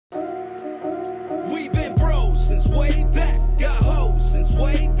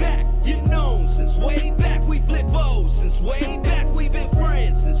way back. We've been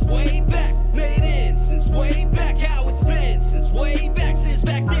friends since way back. Made in since way back. How it's been since way back. Since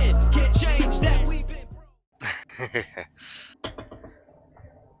back then. Can't change that. We've been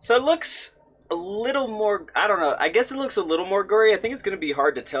So it looks a little more, I don't know, I guess it looks a little more gory. I think it's going to be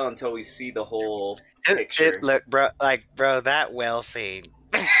hard to tell until we see the whole picture. Look, bro, that whale scene.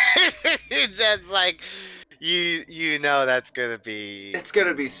 It's just like, you know that's going to be... It's going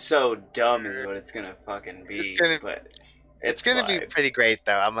to be so dumb is what it's going to fucking be. It's going to be pretty great,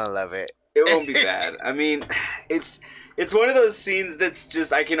 though. I'm going to love it. It won't be bad. I mean, it's one of those scenes that's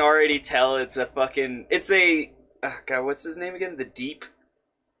just, I can already tell it's a fucking, it's a, God, what's his name again? The Deep?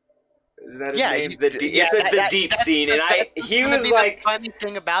 Is that his name? It's the Deep scene, and he was like, the funny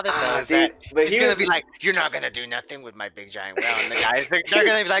thing about it though, is that but he's gonna be like, "You're not gonna do nothing with my big giant whale," and the guys they're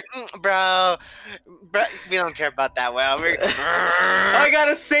gonna be like, "Bro, we don't care about that whale." I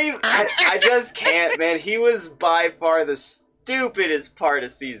gotta say, I just can't, man. He was by far the stupidest part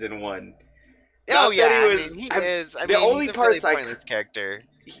of season 1. Oh yeah, he is. I mean, the only he's a parts really pointless character.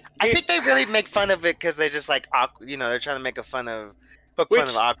 I think they really make fun of it because they just like, you know, they're trying to make fun of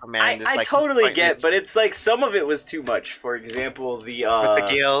Aquaman. I totally get, but it's like some of it was too much. For example, with the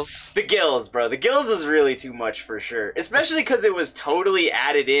gills. The gills, bro. The gills is really too much for sure. Especially because it was totally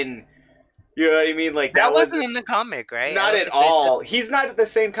added in. You know what I mean? Like that wasn't in the comic, right? Not at all. He's not the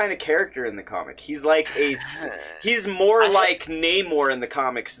same kind of character in the comic. He's like he's more like Namor in the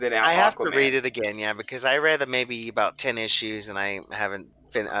comics than Aquaman. I have to read it again, yeah, because I read maybe about 10 issues and I haven't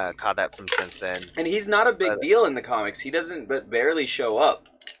caught that from since then. And he's not a big deal in the comics. He doesn't but barely show up.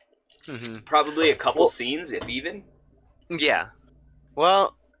 Probably a couple scenes, if even. Yeah.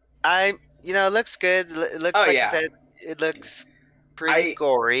 Well, it looks good. It looks like I said, it looks pretty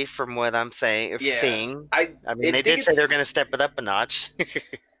gory from what I'm seeing. I mean, they did say they're going to step it up a notch.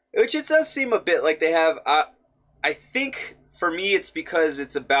 Which it does seem a bit like they have. I think for me, it's because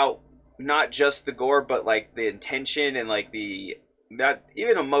it's about not just the gore, but like the intention and like the not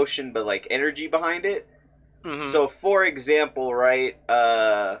even emotion, but like energy behind it. So, for example, right,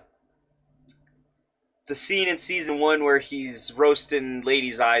 the scene in season 1 where he's roasting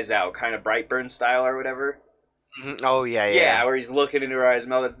Lady's eyes out, kind of Brightburn style or whatever. Oh yeah, where he's looking into her eyes,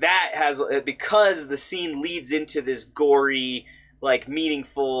 that has, because the scene leads into this gory, like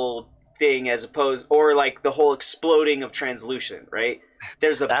meaningful thing, as opposed, or like the whole exploding of translucent, right?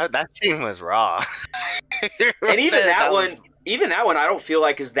 There's a that scene was raw, and even that one. Even that one, I don't feel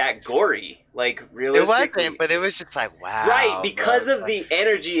like is that gory. Like, realistically. It wasn't, but it was just like, wow. Right, because of the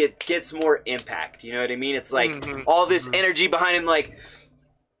energy, it gets more impact. You know what I mean? It's like, all this energy behind him, like,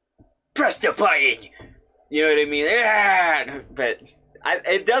 press the button! You know what I mean? Yeah! But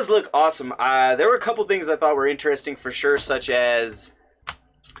it does look awesome. There were a couple things I thought were interesting for sure, such as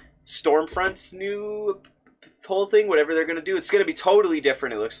Stormfront's new whole thing, whatever they're going to do. It's going to be totally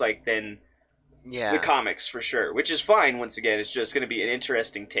different, it looks like, than... the comics for sure, which is fine. Once again, it's just going to be an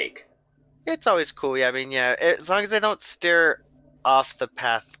interesting take. It's always cool. Yeah, I mean, as long as they don't steer off the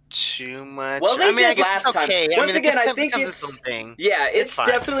path too much. Well, they did last time. Once again, I think it's it's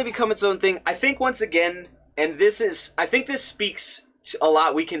definitely become its own thing. I think once again, and I think this speaks to a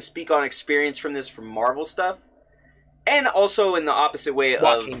lot. We can speak on experience from this from Marvel stuff, and also in the opposite way of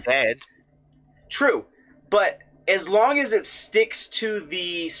Walking Dead. True, but as long as it sticks to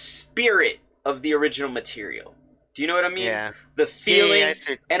the spirit of the original material. Do you know what I mean? Yeah. The feeling.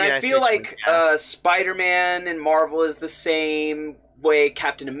 I feel like Spider-Man and Marvel is the same way,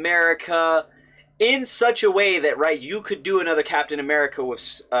 Captain America, in such a way that, right, you could do another Captain America with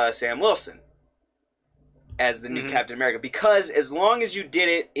Sam Wilson as the new Captain America. Because as long as you did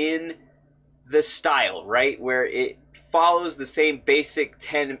it in the style, right, where it follows the same basic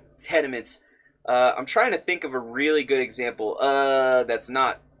tenements. I'm trying to think of a really good example that's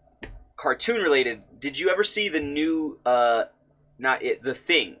not cartoon related. Did you ever see the new the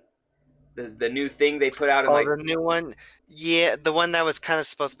Thing, the new Thing they put out in the new one? Yeah, the one that was kind of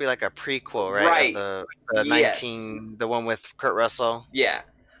supposed to be like a prequel, right? The 19, the one with Kurt Russell. Yeah,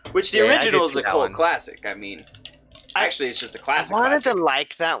 which the original is a cult classic. I mean, actually, it's just a classic. I wanted to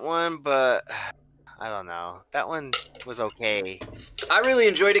like that one, but I don't know. That one was okay. I really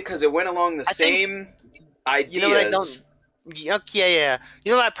enjoyed it because it went along the same ideas. You know what I don't. Yeah.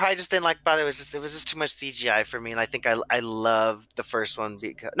 You know what I probably just didn't like about it? It was just too much CGI for me, and I think I loved the first one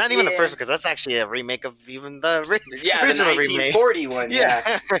because not even the first one, because that's actually a remake of even the original the 1940 one.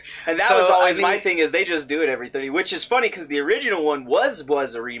 Yeah, and that was always my thing, is they just do it every 30, which is funny because the original one was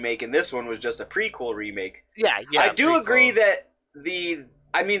a remake, and this one was just a prequel remake. Yeah. I do agree that the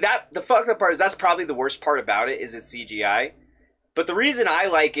fucked up part is that's probably the worst part about it, is it's CGI. But the reason I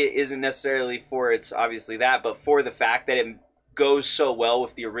like it isn't necessarily for its obviously that, but for the fact that it goes so well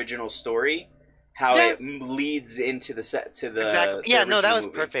with the original story, how it leads into the set to the exactly. Yeah, no, that was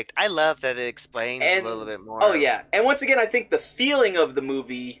movie. Perfect. I love that it explains a little bit more. Oh yeah, and once again, I think the feeling of the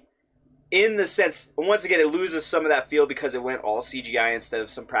movie, in the sense, once again, it loses some of that feel because it went all CGI instead of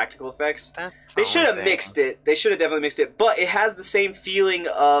some practical effects. They should have mixed it. They should have definitely mixed it, but it has the same feeling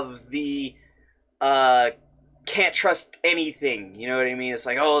of the can't trust anything. You know what I mean? It's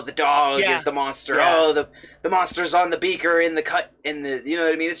like, oh, the dog is the monster. Yeah. Oh, the monster's on the beaker in the cut in the. You know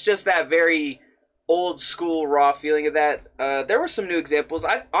what I mean? It's just that very old school raw feeling of that. There were some new examples.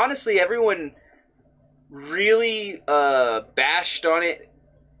 Honestly, everyone really bashed on it,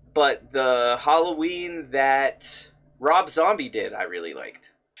 but the Halloween that Rob Zombie did, I really liked.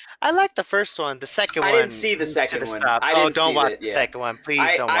 I liked the first one. The second one, I didn't see the second one. Don't watch the second one. Please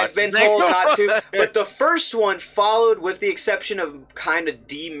don't watch I've been told not to. But the first one followed, with the exception of kind of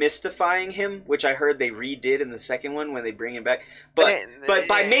demystifying him, which I heard they redid in the second one when they bring him back. But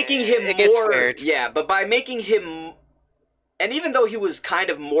by making him more... Yeah, but by making him... And even though he was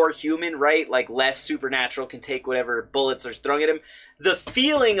kind of more human, right? Like less supernatural, can take whatever bullets are thrown at him. The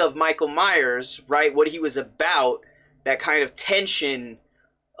feeling of Michael Myers, right? What he was about, that kind of tension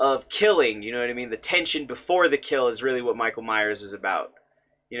of killing, you know what I mean? The tension before the kill is really what Michael Myers is about.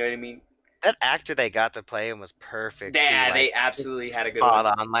 You know what I mean? That actor they got to play him was perfect. Yeah, too. They absolutely had a good one.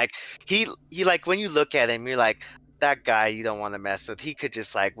 On. Like he like when you look at him, you're like, that guy you don't want to mess with. He could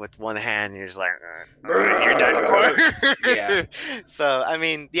just like with one hand, you're just like, you're done for. Yeah. So I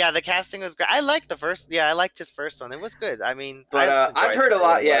mean, yeah, the casting was great. I liked the first. Yeah, I liked his first one. It was good. I mean, but I've heard a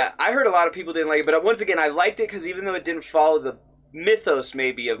lot. Yeah, I heard a lot of people didn't like it. But once again, I liked it because even though it didn't follow the mythos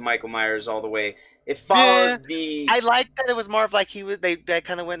maybe of Michael Myers all the way, it followed the... I liked that it was more of like he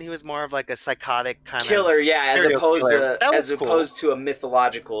kind of went, he was more of like a psychotic kind killer, of as opposed to a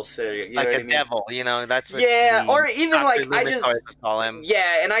mythological serial, you like know a what I mean? devil, you know, that's what or even like I just call him.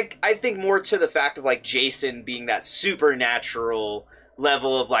 Yeah, and I think more to the fact of like Jason being that supernatural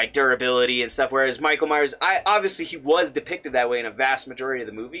level of like durability and stuff, whereas Michael Myers, obviously he was depicted that way in a vast majority of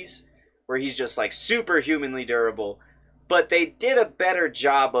the movies, where he's just like superhumanly durable. But they did a better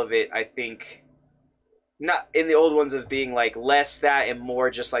job of it, I think. Not in the old ones of being like less that and more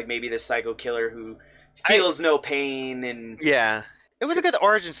just like maybe this psycho killer who feels no pain and... Yeah. It was a good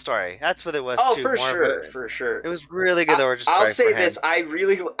origin story. That's what it was, too. For sure. It was really good origin story. I'll say this. I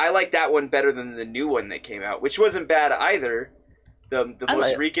like that one better than the new one that came out, which wasn't bad either. The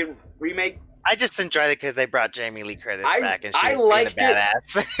most recent remake. I just enjoyed it because they brought Jamie Lee Curtis back and she liked was a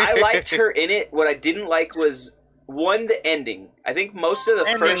badass. I liked her in it. What I didn't like was... One, the ending. I think most of the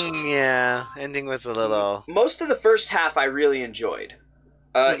ending was a little... Most of the first half I really enjoyed.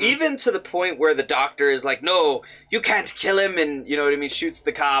 Even to the point where the doctor is like, no, you can't kill him, and, you know what I mean, shoots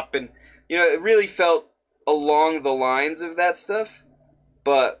the cop, and, you know, it really felt along the lines of that stuff.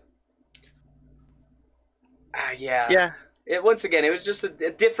 But, yeah. Once again, it was just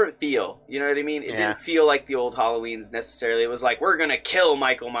a different feel, you know what I mean? It didn't feel like the old Halloweens necessarily. It was like, we're gonna kill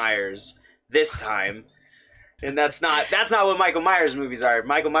Michael Myers this time. And that's not what Michael Myers movies are.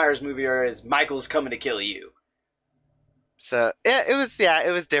 Michael Myers movie is Michael's coming to kill you. So it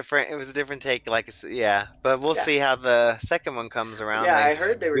was different. It was a different take, but we'll see how the second one comes around. Yeah, I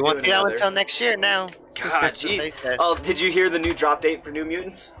heard they were. We won't see that one until next year now. God, jeez. Oh, did you hear the new drop date for New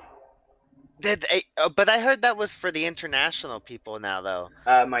Mutants? But I heard that was for the international people now, though.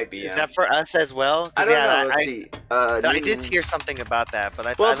 It might be. Is that for us as well? I don't know. Let's see. I did hear something about that, but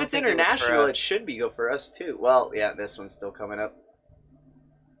if it's international, it should go for us too. Well, yeah, this one's still coming up.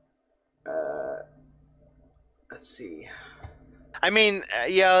 Let's see. I mean,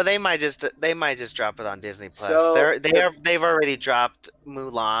 they might just drop it on Disney Plus. So, they've already dropped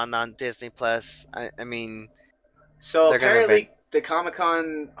Mulan on Disney Plus. I mean, so apparently. The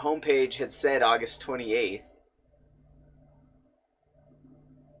Comic-Con homepage had said August 28th.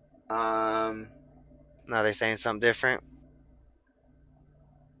 Now they're saying something different.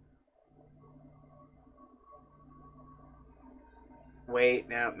 Wait,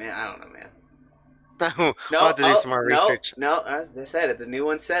 no, man, I don't know, man. We'll have to do some more research. No, they said it. The new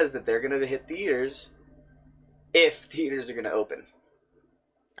one says that they're going to hit theaters if theaters are going to open.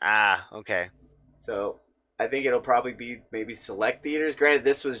 Ah, okay. So... I think it'll probably be maybe select theaters. Granted,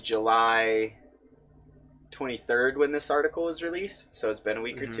 this was July 23rd when this article was released, so it's been a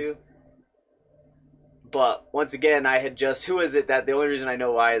week or two. But once again, I had just... Who is it that... The only reason I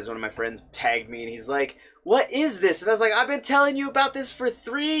know why is one of my friends tagged me, and he's like, what is this? And I was like, I've been telling you about this for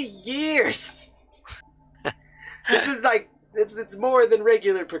 3 years. This is like... It's more than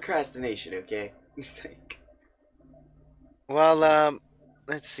regular procrastination, okay? He's like... Well,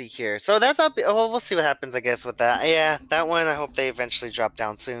 let's see here. So that's up. Well, we'll see what happens, I guess, with that. Yeah, that one. I hope they eventually drop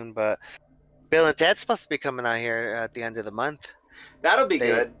down soon. But Bill and Ted's supposed to be coming out here at the end of the month. That'll be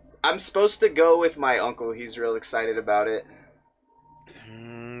good. I'm supposed to go with my uncle. He's real excited about it.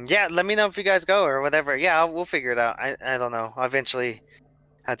 Yeah, let me know if you guys go or whatever. Yeah, we'll figure it out. I don't know. I'll eventually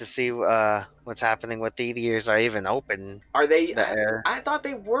have to see what's happening with the theaters are even open. Are they? I thought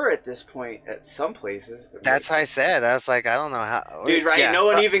they were at this point at some places. That's what I said. I was like, I don't know how. Dude, right? Yeah, no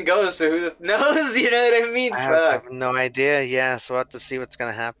one even goes, so who knows? You know what I mean? I have no idea. Yeah, so we'll have to see what's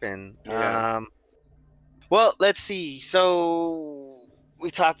gonna happen. Yeah. Well, let's see. So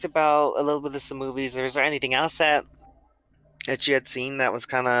we talked about a little bit of some movies. Is there anything else that you had seen that was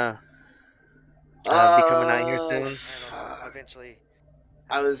kind of be coming out here soon? Eventually.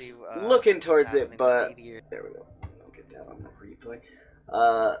 I was looking towards it, but there we go. I'll get that on the replay.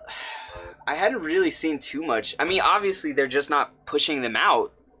 I hadn't really seen too much. I mean, obviously they're just not pushing them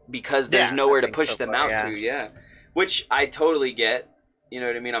out because there's nowhere to push them out to. Yeah, which I totally get. You know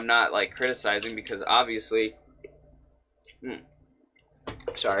what I mean? I'm not like criticizing because obviously.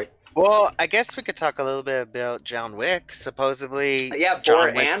 Sorry. Well, I guess we could talk a little bit about John Wick. Supposedly, yeah, 4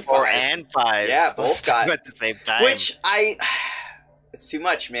 and 5. Yeah, both got at the same time. Which it's too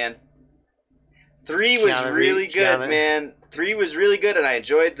much, man. 3 was really good, man. 3 was really good, and I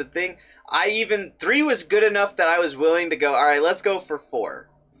enjoyed the thing. 3 was good enough that I was willing to go. All right, let's go for 4.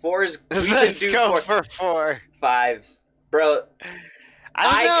 4 is let's go for 4. 5s, bro.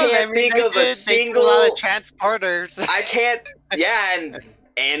 I can't think of a single a lot of transporters. I can't. Yeah,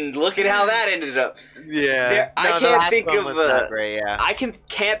 and look at how that ended up. Yeah, I can't think of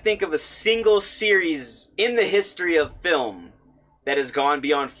can't think of a single series in the history of film that has gone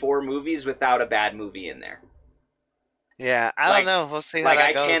beyond 4 movies without a bad movie in there. Yeah, I don't know. We'll see how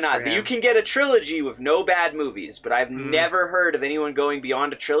that goes. I cannot. You can get a trilogy with no bad movies, but I've never heard of anyone going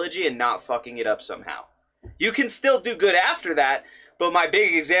beyond a trilogy and not fucking it up somehow. You can still do good after that, but my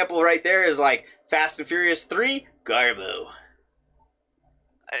big example right there is like Fast and Furious 3, Garbo.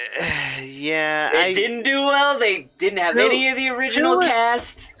 Yeah, it didn't do well. They didn't have any of the original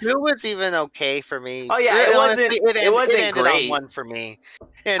cast. 2 was even okay for me. Oh yeah, it wasn't. It wasn't ended great. On 1 for me.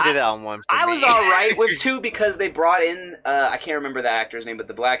 It ended on 1 for me. I was all right with 2 because they brought in I can't remember the actor's name, but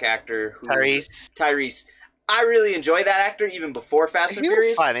the black actor Tyrese. I really enjoy that actor even before Fast and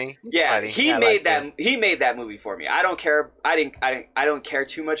Furious. Funny. He made that movie for me. I don't care. I don't care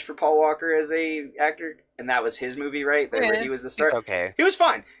too much for Paul Walker as a actor. And that was his movie, right? Where he was the star. Okay. He was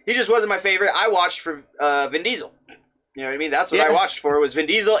fine. He just wasn't my favorite. I watched for Vin Diesel. You know what I mean? That's what I watched for was Vin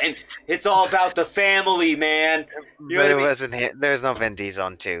Diesel, and it's all about the family, man. You know but it wasn't hit. There's no Vin Diesel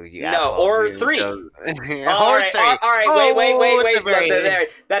on 2. Or 3. All right. Wait.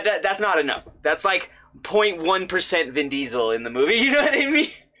 That's not enough. That's like 0.1% Vin Diesel in the movie. You know what I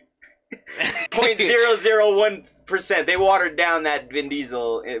mean? 0.001%. They watered down that Vin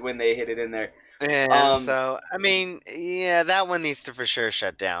Diesel when they hit it in there. Yeah, so, I mean, yeah, that one needs to for sure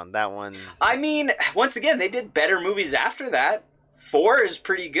shut down. That one... I mean, once again, they did better movies after that. 4 is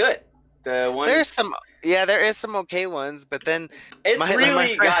pretty good. The one... there is some okay ones, but then... It's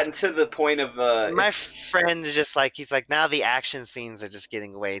really gotten to the point of... my friend is just like, he's like, now the action scenes are just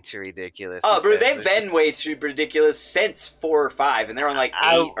getting way too ridiculous. Oh, bro, they've been way too ridiculous since 4 or 5, and they're on like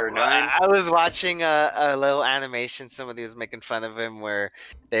 8 or 9. I was watching a little animation, somebody was making fun of him, where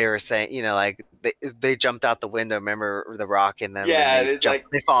they were saying, you know, like, they jumped out the window, remember The Rock, and then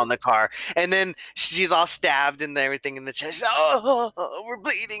they fall in the car, and then she's all stabbed and everything in the chest. She's like, oh, we're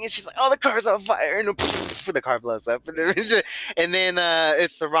bleeding, and she's like, oh, the car's on fire, and the car blows up, and then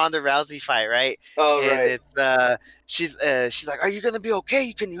it's the Ronda Rousey fight, right? Oh, and right. She's like, are you gonna be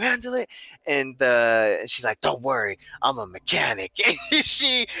okay? Can you handle it? And she's like, don't worry, I'm a mechanic. And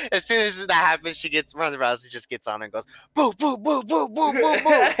she, as soon as that happens, Ronda Rousey just gets on her and goes, boo, boo, boo, boo, boo, boo,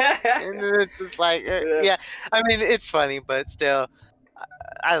 boo. And it's just like, yeah. I mean, it's funny, but still,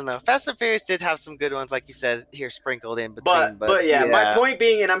 I don't know. Fast and Furious did have some good ones, like you said, here sprinkled in between. But yeah, my point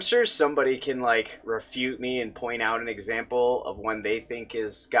being, and I'm sure somebody can like refute me and point out an example of one they think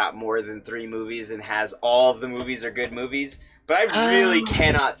has got more than 3 movies and has all of the movies are good movies. But I really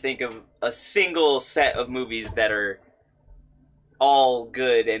cannot think of a single set of movies that are all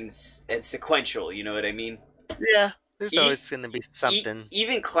good and sequential. You know what I mean? Yeah. There's always going to be something.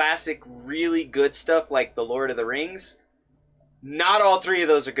 Even classic, really good stuff like The Lord of the Rings. Not all 3 of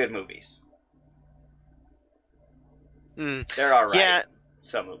those are good movies. They're all right. Yeah.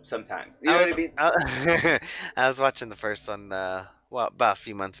 Sometimes. You know what I mean? I was watching the first one about a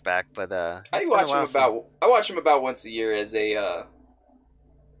few months back, but I watch them about once a year as a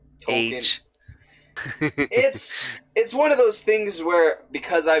Tolkien. Age. it's one of those things where,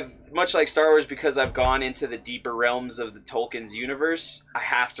 because much like Star Wars, because I've gone into the deeper realms of the Tolkien's universe, I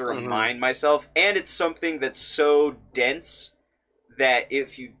have to remind myself, and it's something that's so dense that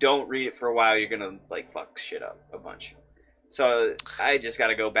if you don't read it for a while, you're gonna like fuck shit up a bunch. So I just got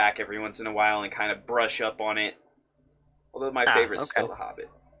to go back every once in a while and kind of brush up on it. Although my favorite's still The Hobbit.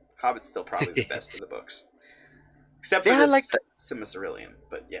 Hobbit's still probably the best of the books, except for this Silmarillion.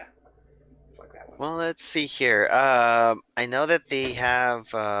 But yeah. Well, let's see here. I know that they have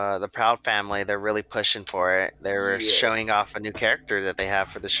the Proud Family. They're really pushing for it. They're showing off a new character that they have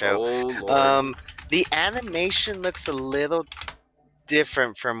for the show. Oh, Lord. The animation looks a little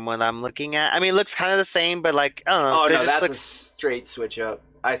different from what I'm looking at. I mean, it looks kind of the same, but like, I don't know. Oh, no, that's a straight switch up.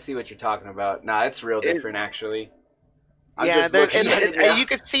 I see what you're talking about. Nah, it's real different, actually. You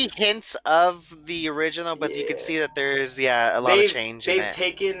could see hints of the original, but you could see that there's a lot of change. They've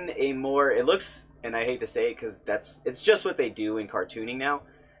taken a more. It looks, and I hate to say it because it's just what they do in cartooning now.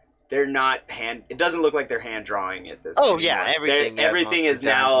 They're not hand. It doesn't look like they're hand drawing it. Everything is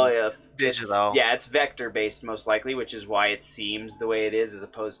now digital. It's vector based most likely, which is why it seems the way it is as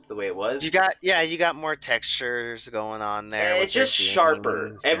opposed to the way it was. You got more textures going on there. It's just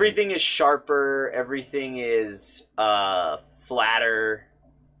sharper. Everything is sharper. Everything is flatter.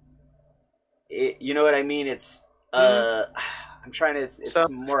 You know what I mean? It's I'm trying to. It's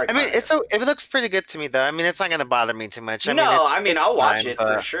more. I mean, it looks pretty good to me, though. I mean, it's not going to bother me too much. I'll watch it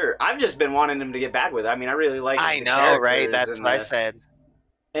for sure. I've just been wanting him to get back with it. I mean, I really like. I know, right? That's what I said.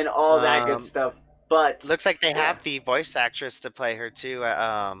 And all that good stuff, but looks like they have the voice actress to play her too.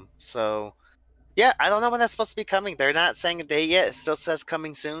 So yeah, I don't know when that's supposed to be coming. They're not saying a date yet. It still says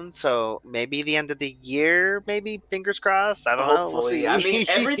coming soon, so maybe the end of the year. Maybe, fingers crossed. I don't know. We'll see. I mean,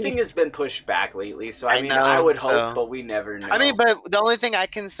 everything has been pushed back lately, so I would hope, but we never know. I mean, but the only thing I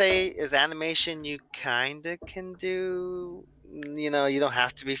can say is animation. You kind of can do. You know, you don't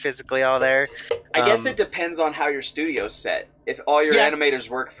have to be physically all there. I guess it depends on how your studio's set. If all your animators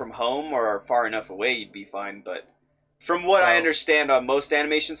work from home or are far enough away, you'd be fine, but. From what I understand on most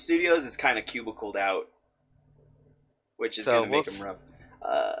animation studios, it's kind of cubicled out, which is going to make them rough.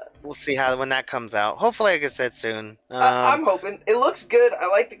 We'll see when that comes out. Hopefully, like I said, soon. I'm hoping. It looks good. I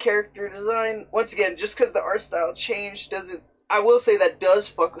like the character design. Once again, just because the art style change doesn't... I will say that does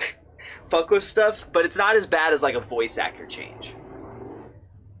fuck with stuff, but it's not as bad as like a voice actor change.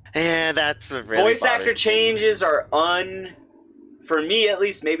 Yeah, that's what really voice actor changes are for me, at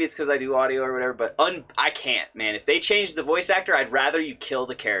least, maybe it's because I do audio or whatever, but I can't, man. If they change the voice actor, I'd rather you kill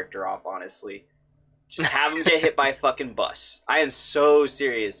the character off, honestly. Just have him get hit by a fucking bus. I am so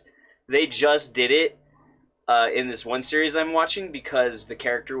serious. They just did it in this one series I'm watching because the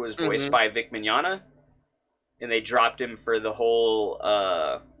character was voiced by Vic Mignogna, and they dropped him for the whole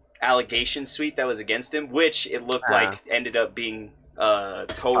allegation suite that was against him, which it looked like ended up being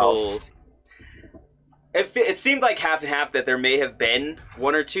total... It seemed like half and half, that there may have been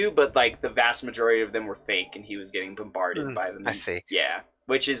one or two, but like the vast majority of them were fake, and he was getting bombarded by them. I see. Yeah,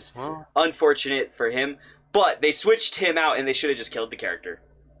 which is unfortunate for him. But they switched him out, and they should have just killed the character.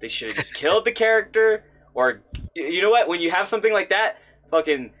 They should have just killed the character, or you know what? When you have something like that,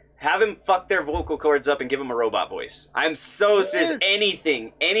 fucking have him fuck their vocal cords up and give him a robot voice. I'm so serious.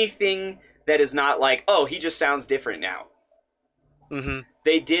 Anything that is not like, oh, he just sounds different now.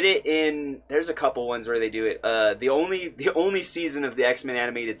 They did it in. There's a couple ones where they do it. The only season of the X-Men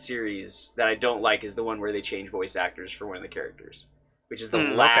animated series that I don't like is the one where they change voice actors for one of the characters, which is the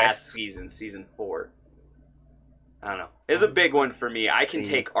last season, season 4. I don't know. It's a big one for me. I can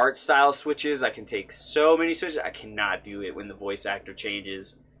take art style switches. I can take so many switches. I cannot do it when the voice actor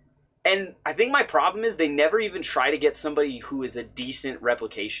changes. And I think my problem is they never even try to get somebody who is a decent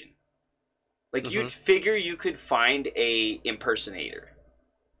replication. Like, you'd figure you could find a impersonator.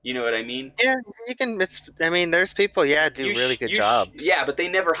 You know what I mean? Yeah, you can. I mean, there's people, do really good jobs. Yeah, but they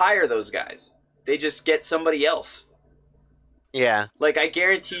never hire those guys. They just get somebody else. Yeah. Like, I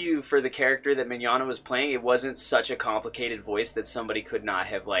guarantee you, for the character that Mignogna was playing, it wasn't such a complicated voice that somebody could not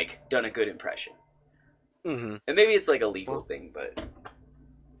have, like, done a good impression. And maybe it's, like, a legal thing, but...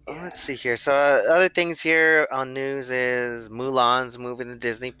 Yeah. Let's see here. So other things here on news is Mulan's moving to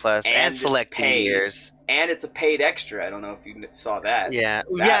Disney Plus and select years. And it's a paid extra. I don't know if you saw that. Yeah.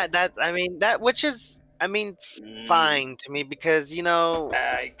 Which is fine to me because,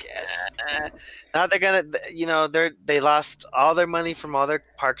 I guess. Now they're going to, they lost all their money from all their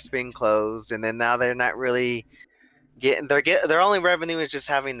parks being closed, and then now they're not really their only revenue is just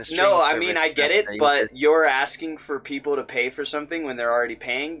having the streaming service. No, I mean, I get it, but you're asking for people to pay for something when they're already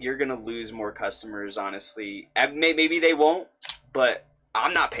paying. You're going to lose more customers, honestly. Maybe they won't, but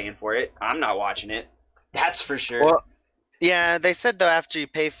I'm not paying for it. I'm not watching it. That's for sure. Well, yeah, they said though after you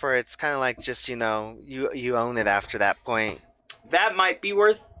pay for it, it's kind of like just you own it after that point. That might be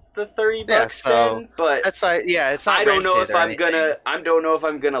worth the $30 then, but that's why. Yeah, it's not. I don't know if I'm gonna. I don't know if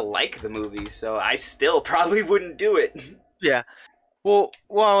I'm gonna like the movie, so I still probably wouldn't do it. Yeah. We'll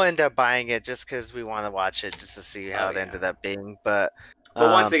end up buying it just because we want to watch it, just to see how it ended up being. But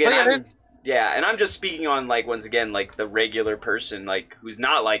once again, and I'm just speaking on like once again like the regular person like who's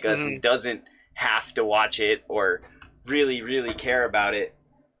not like us and doesn't have to watch it or really care about it.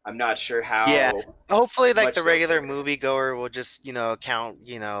 I'm not sure how. Yeah, hopefully like the regular moviegoer will just count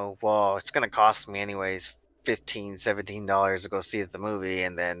well it's gonna cost me anyways $15-17 to go see the movie,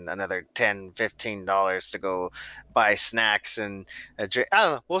 and then another $10-15 to go buy snacks and a drink. I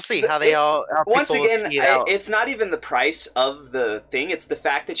don't know. We'll see how they all. How once again, it's not even the price of the thing; it's the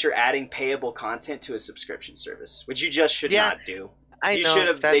fact that you're adding payable content to a subscription service, which you just should not do. They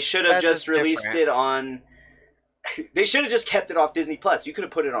should have just released it on. They should have just kept it off Disney Plus. You could have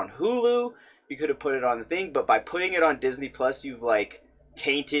put it on Hulu. You could have put it on the thing, but by putting it on Disney Plus, you've like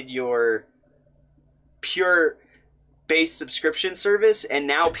tainted your pure base subscription service, and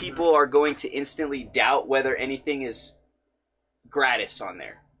now people are going to instantly doubt whether anything is gratis on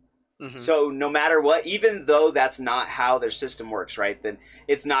there. So no matter what, even though that's not how their system works, right, then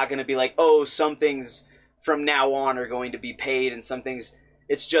it's not going to be like, oh, some things from now on are going to be paid and some things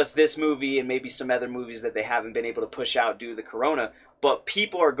it's just this movie and maybe some other movies that they haven't been able to push out due to the corona. But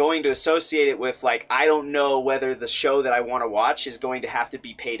people are going to associate it with, like, I don't know whether the show that I want to watch is going to have to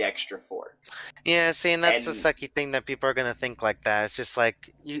be paid extra for. Yeah, see, and that's the sucky thing that people are going to think like that. It's just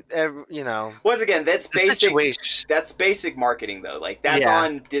like, you know. Once again, that's basic marketing, though. Like, that's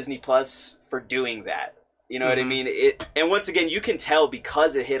on Disney Plus for doing that. You know what I mean? And once again, you can tell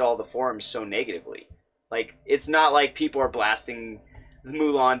because it hit all the forums so negatively. Like, it's not like people are blasting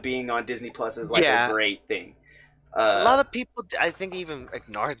Mulan being on Disney Plus is like a great thing. A lot of people, I think, even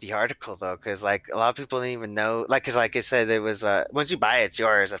ignored the article though, because like a lot of people didn't even know, like, because like I said, it was once you buy it, it's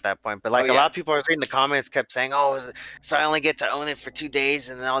yours at that point. But like a lot of people I was reading the comments kept saying, "Oh, so I only get to own it for 2 days,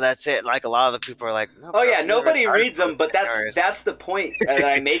 and then that's it." Like a lot of the people are like, "No, nobody reads them." But that's the point that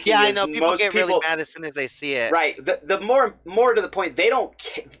I'm making. I know people get really mad as soon as they see it. Right. The more to the point, they don't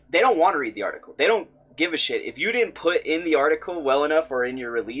want to read the article. They don't give a shit if you didn't put in the article well enough or in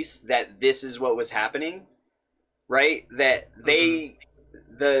your release that this is what was happening. Right? That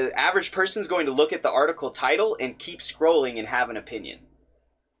the average person's going to look at the article title and keep scrolling and have an opinion.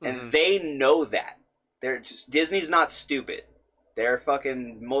 And they know that. Disney's not stupid. They're a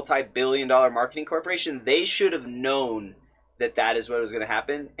fucking multi-billion-dollar marketing corporation. They should have known that is what was going to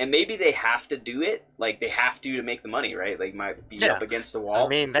happen. And maybe they have to do it. Like, they have to make the money, right? Like, might be up against the wall. I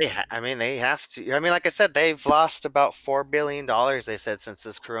mean, they have to. I mean, like I said, they've lost about $4 billion, they said, since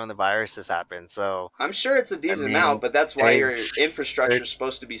this coronavirus has happened. So I'm sure it's a decent amount, but that's why your infrastructure is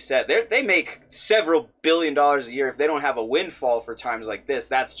supposed to be set. They make several $billion a year. If they don't have a windfall for times like this,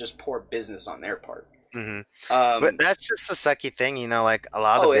 that's just poor business on their part. But that's just the sucky thing, like a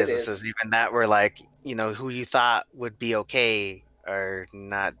lot of businesses, even that were like, who you thought would be okay are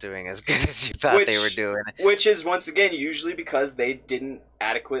not doing as good as you thought they were doing. Which is, once again, usually because they didn't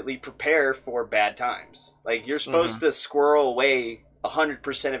adequately prepare for bad times. Like, you're supposed to squirrel away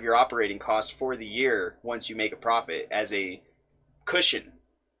 100% of your operating costs for the year once you make a profit as a cushion.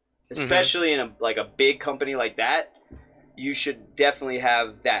 Especially in a big company like that. You should definitely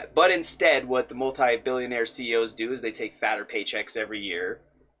have that. But instead, what the multi-billionaire CEOs do is they take fatter paychecks every year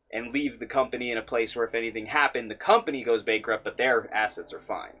and leave the company in a place where if anything happened, the company goes bankrupt, but their assets are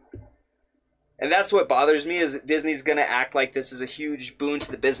fine. And that's what bothers me, is that Disney's going to act like this is a huge boon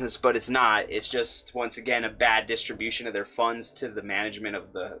to the business, but it's not. It's just, once again, a bad distribution of their funds to the management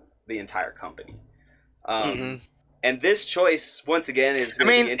of the entire company. And this choice, once again, is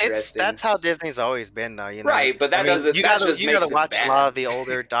going to be interesting. That's how Disney's always been, though. Right, but that doesn't. You got to watch a lot of the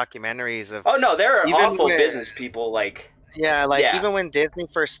older documentaries of. Oh no, there are awful business people like. Yeah, even when Disney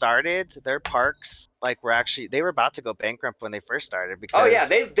first started, their parks were about to go bankrupt when they first started because.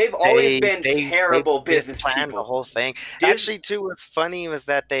 They've always been terrible business people. The whole thing. Actually, too, what's funny was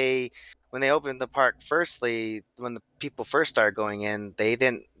that when they opened the park, firstly, when the people first started going in,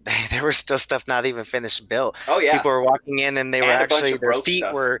 there was still stuff not even finished built. Oh yeah, people were walking in and they were actually their feet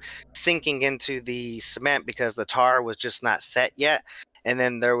were sinking into the cement because the tar was just not set yet. And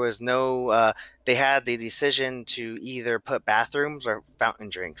then there was no. They had the decision to either put bathrooms or fountain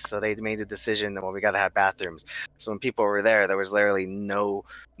drinks. So they made the decision that we got to have bathrooms. So when people were there was literally no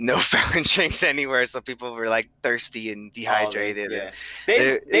fountain drinks anywhere. So people were like thirsty and dehydrated.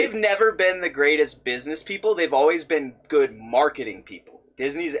 They've never been the greatest business people. They've always been good marketing people.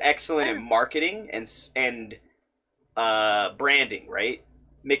 Disney's excellent at marketing and branding, right?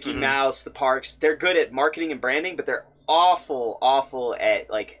 Mickey Mouse, the parks, they're good at marketing and branding, but they're awful at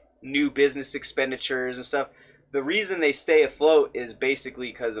like new business expenditures and stuff. The reason they stay afloat is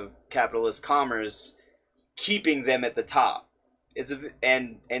basically because of capitalist commerce keeping them at the top.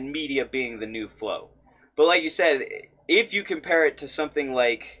 And media being the new flow. But like you said, if you compare it to something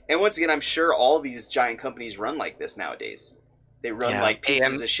like, and once again, I'm sure all these giant companies run like this nowadays. They run like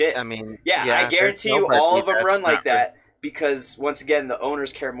pieces of shit. I mean, I guarantee you all of them run like that because, once again, the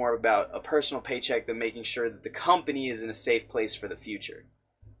owners care more about a personal paycheck than making sure that the company is in a safe place for the future.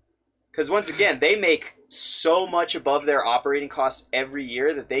 Because, once again, they make so much above their operating costs every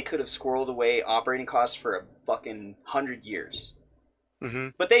year that they could have squirreled away operating costs for a fucking 100 years.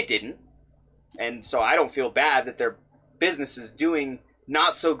 But they didn't. And so I don't feel bad that their business is doing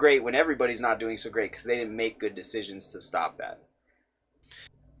not so great when everybody's not doing so great because they didn't make good decisions to stop that.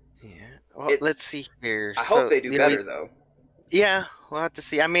 Yeah. Well, let's see here. I hope they do better, though. Yeah, we'll have to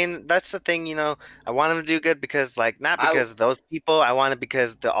see. I mean, that's the thing, you know. I want them to do good because, like, not because of those people. I want it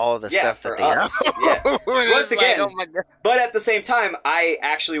because all of the stuff that they us. Once again, like, oh my God. But at the same time, I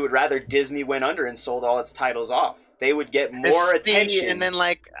actually would rather Disney went under and sold all its titles off. They would get more attention. And then,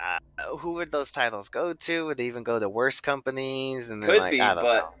 like, who would those titles go to? Would they even go to worse companies? And then,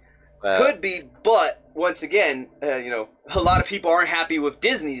 could be, but once again, you know, a lot of people aren't happy with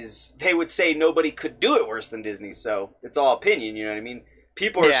Disney's. They would say nobody could do it worse than Disney, so it's all opinion, you know what I mean?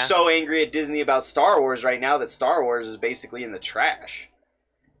 People are so angry at Disney about Star Wars right now that Star Wars is basically in the trash.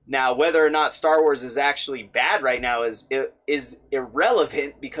 Now, whether or not Star Wars is actually bad right now is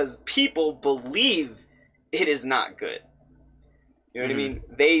irrelevant because people believe it is not good. You know what I mean?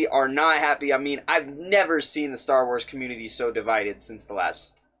 They are not happy. I mean, I've never seen the Star Wars community so divided since the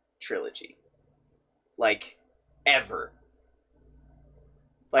last trilogy. Like, ever.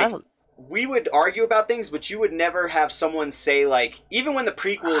 Like, we would argue about things, but you would never have someone say, like, even when the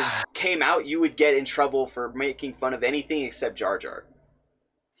prequels came out, you would get in trouble for making fun of anything except Jar Jar.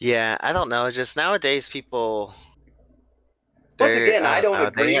 Yeah, I don't know. Just nowadays, people... Once again, I don't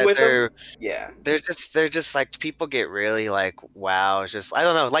agree with them. Yeah, they're just like, people get really like, wow. It's just, I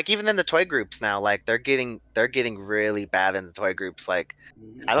don't know. Like, even in the toy groups now, like they're getting really bad in the toy groups. Like,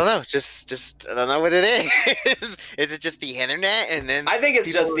 I don't know. Just I don't know what it is. Is it just the internet? And then I think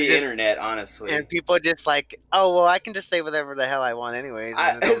it's just the internet, honestly. And people just like, oh well, I can just say whatever the hell I want, anyways.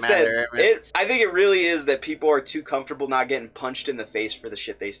 And it don't matter. I think it really is that people are too comfortable not getting punched in the face for the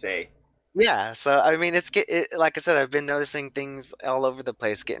shit they say. Yeah, so I mean, like I said, I've been noticing things all over the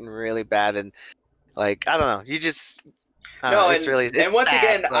place getting really bad, and like, I don't know, you just and once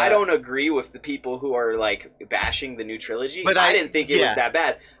again, I don't agree with the people who are like bashing the new trilogy. But I didn't think it was that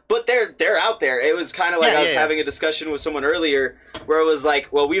bad. But they're out there. It was kind of like I was having a discussion with someone earlier where it was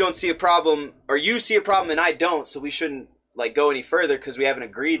like, well, we don't see a problem, or you see a problem and I don't, so we shouldn't like go any further because we haven't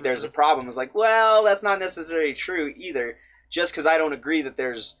agreed there's a problem. It's like, well, that's not necessarily true either. Just because I don't agree that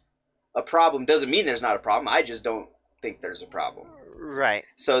there's a problem doesn't mean there's not a problem. I just don't think there's a problem. Right.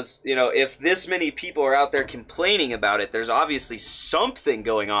 So, it's, you know, if this many people are out there complaining about it, there's obviously something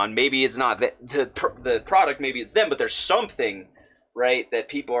going on. Maybe it's not the product, maybe it's them, but there's something, right, that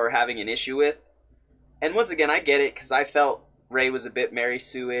people are having an issue with. And once again, I get it, because I felt Rey was a bit Mary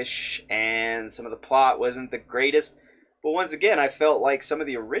Sue-ish, and some of the plot wasn't the greatest. But once again, I felt like some of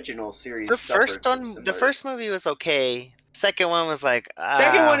the original series the first movie was okay. Second one was like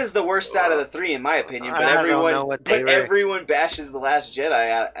second one is the worst out of the three in my opinion, but everyone bashes The Last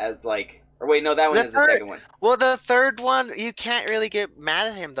Jedi as like, or wait, no, that one is the second one. Well, the third one, you can't really get mad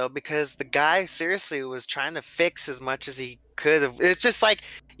at him though, because the guy seriously was trying to fix as much as he could have. It's just like,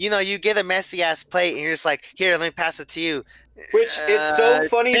 you know, you get a messy ass plate and you're just like, here, let me pass it to you. Which it's so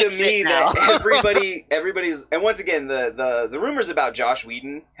funny to me that everybody's, and once again, the rumors about Josh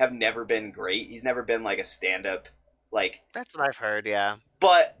Whedon have never been great. He's never been like a stand-up. Like, that's what I've heard, yeah.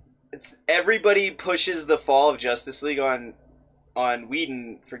 But everybody pushes the fall of Justice League on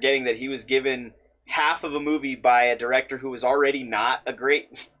Whedon, forgetting that he was given half of a movie by a director who was already not a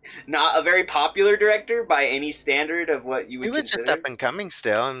very popular director by any standard of what you would consider. He was just up and coming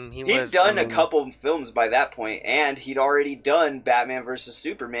still, and he'd done a couple films by that point, and he'd already done Batman vs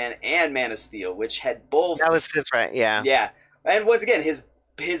Superman and Man of Steel, which had both. That was his right, yeah. Yeah, and once again,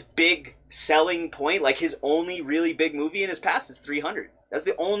 his big selling point, like his only really big movie in his past is 300. That's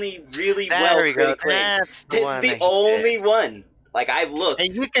the only really it's the only one. Like, I've looked.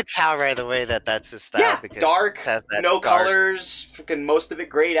 And you could tell right away that that's his style. Yeah, because dark, no colors, fucking most of it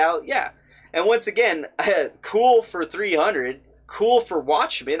grayed out. Yeah. And once again, cool for 300, cool for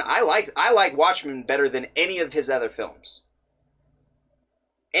Watchmen. I like Watchmen better than any of his other films.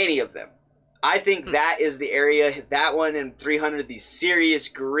 any of them. I think that is the area, that one and 300, these serious,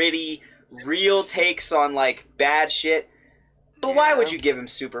 gritty, real takes on, like, bad shit. But why would you give him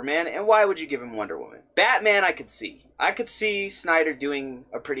Superman, and why would you give him Wonder Woman? Batman, I could see. I could see Snyder doing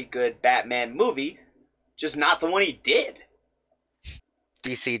a pretty good Batman movie, just not the one he did.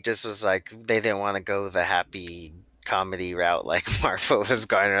 DC just was like, they didn't want to go the happy comedy route like Marvel was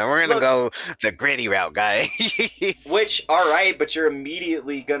going. We're going to go the gritty route, guys. Which, alright, but you're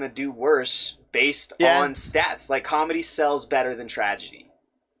immediately going to do worse based on stats. Like, comedy sells better than tragedy.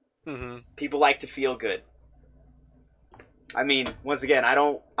 People like to feel good. I mean, once again, I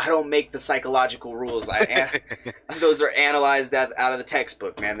don't make the psychological rules. Those are analyzed out of the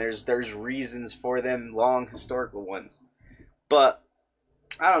textbook, man. There's reasons for them, long historical ones. But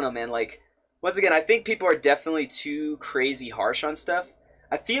I don't know, man. Like, once again, I think people are definitely too crazy harsh on stuff.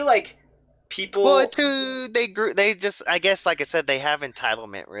 I feel like people. Well, they just, I guess, like I said, they have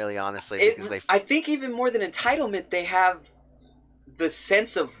entitlement, really, honestly, because I think even more than entitlement, they have the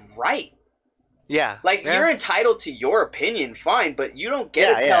sense of right. Yeah. Like, you're entitled to your opinion, fine, but you don't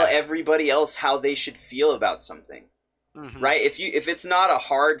get to tell everybody else how they should feel about something. Right? If it's not a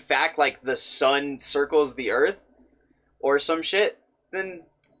hard fact, like the sun circles the earth or some shit, then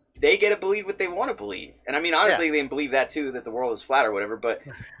they get to believe what they want to believe. And I mean, honestly, they can believe that too, that the world is flat or whatever, but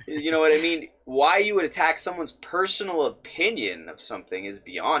you know what I mean? Why you would attack someone's personal opinion of something is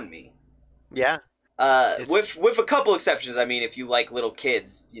beyond me. Yeah. With a couple exceptions. I mean, if you like little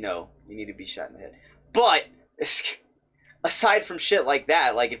kids, you know, you need to be shot in the head. But aside from shit like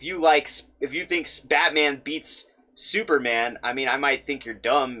that, like if you think Batman beats Superman, I mean, I might think you're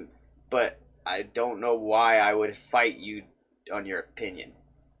dumb, but I don't know why I would fight you on your opinion.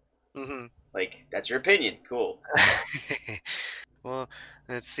 Like, that's your opinion. Cool. Well,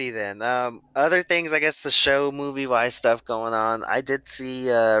 let's see then. Other things, I guess, the show, movie-wise stuff going on. I did see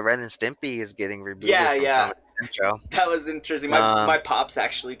Ren and Stimpy is getting rebooted. Yeah. From Central. That was interesting. My pops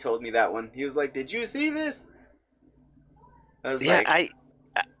actually told me that one. He was like, "Did you see this?" I was like, I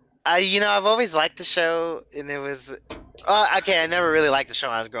I've always liked the show, and it was I never really liked the show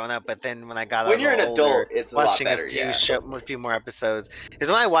when I was growing up, but then when I got when you're an adult, it's a lot better. A few more episodes. Because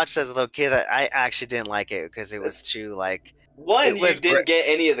when I watched as a little kid, I actually didn't like it because it was too like. You didn't get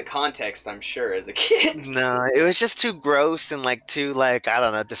any of the context, I'm sure, as a kid. No, it was just too gross and like too like, I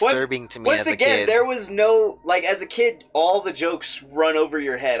don't know, disturbing to me as a kid. Once again, there was no, like, as a kid, all the jokes run over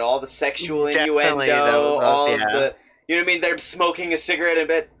your head, all the sexual innuendo, all of the, you know what I mean? They're smoking a cigarette in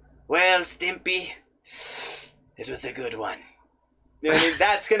bed. Well, Stimpy, it was a good one. You know what I mean?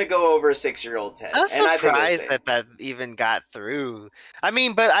 That's gonna go over a 6-year-old's head. I'm surprised that even got through. I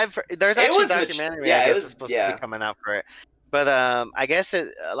mean, but there's actually a documentary I guess is supposed to be coming out for it. But I guess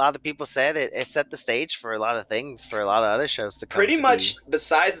a lot of people said it set the stage for a lot of things, for a lot of other shows to come. Pretty much,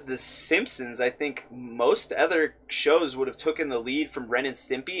 besides The Simpsons, I think most other shows would have taken the lead from Ren and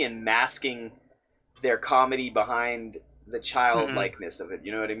Stimpy and masking their comedy behind the childlikeness of it.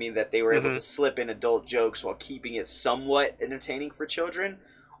 You know what I mean? That they were able to slip in adult jokes while keeping it somewhat entertaining for children.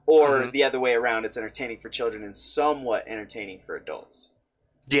 Or the other way around, it's entertaining for children and somewhat entertaining for adults.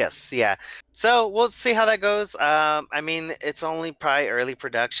 Yes, yeah. So we'll see how that goes. I mean, it's only probably early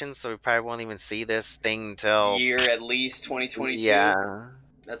production, so we probably won't even see this thing until year at least 2022. Yeah,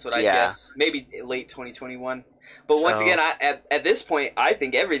 that's what I guess. Maybe late 2021. But once again, at this point, I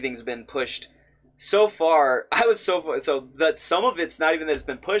think everything's been pushed so far. So that some of it's not even that it's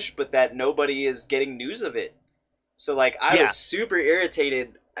been pushed, but that nobody is getting news of it. So like, I was super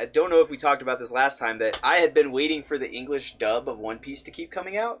irritated. I don't know if we talked about this last time, that I had been waiting for the English dub of One Piece to keep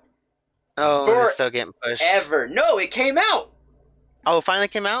coming out. Oh, it's still getting pushed. Ever. No, it came out. Oh, it finally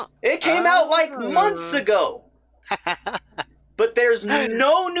came out? It came out like months ago. But there's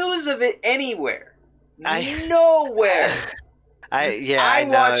no news of it anywhere. Nowhere. I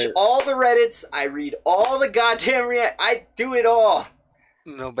watch all the Reddits. I read all the goddamn I do it all.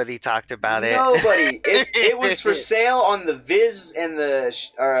 Nobody talked about it. Nobody. It was for sale on the Viz and the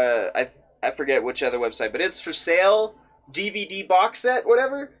I forget which other website, but it's for sale, DVD box set,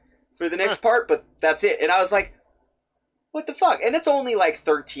 whatever, for the next part. But that's it. And I was like, what the fuck? And it's only like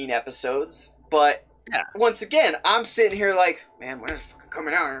 13 episodes. But once again, I'm sitting here like, man, when is it fucking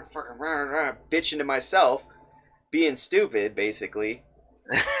coming out? Fucking bitching to myself, being stupid, basically.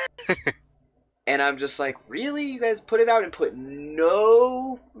 And I'm just like, really? You guys put it out and put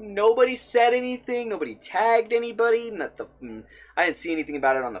nobody said anything. Nobody tagged anybody. I didn't see anything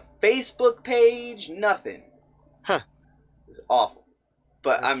about it on the Facebook page. Nothing. Huh. It was awful.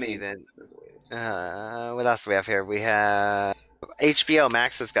 But Let's see then. What else do we have here? We have HBO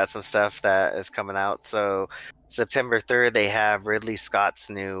Max has got some stuff that is coming out. So September 3rd, they have Ridley Scott's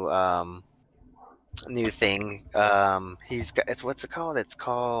new thing. He's got what's it called? It's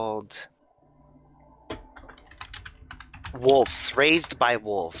called Wolves, Raised by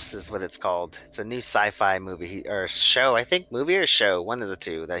Wolves is what it's called. It's a new sci-fi movie or show, I think, movie or show, one of the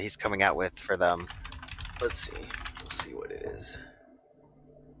two that he's coming out with for them. Let's see. We'll see what it is.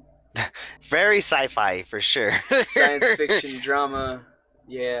 Very sci-fi for sure. Science fiction drama.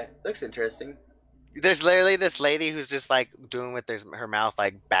 Yeah, looks interesting. There's literally this lady who's just like doing with her mouth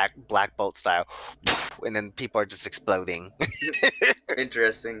like Black Bolt style, and then people are just exploding.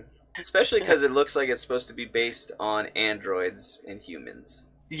 Interesting. Especially because it looks like it's supposed to be based on androids and humans.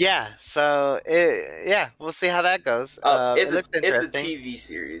 Yeah, so we'll see how that goes. It's a TV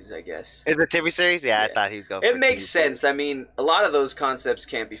series, I guess. Is it a TV series? Yeah, I thought he'd go for it. Makes sense. I mean, a lot of those concepts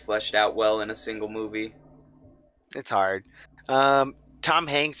can't be fleshed out well in a single movie. It's hard. Tom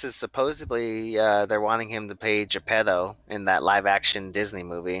Hanks is supposedly they're wanting him to play Geppetto in that live-action Disney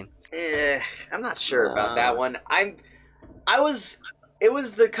movie. I'm not sure about that one. It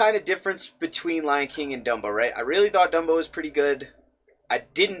was the kind of difference between Lion King and Dumbo, right? I really thought Dumbo was pretty good. I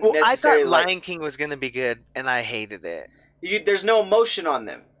didn't necessarily. I thought Lion King was gonna be good, and I hated it. There's no emotion on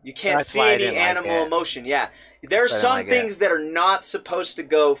them. You can't see any animal emotion. Yeah, there are some things that are not supposed to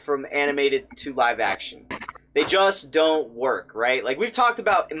go from animated to live action. They just don't work, right? Like we've talked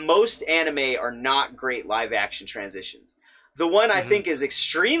about, most anime are not great live action transitions. The one I think is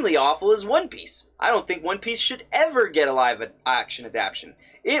extremely awful is One Piece. I don't think One Piece should ever get a live action adaptation.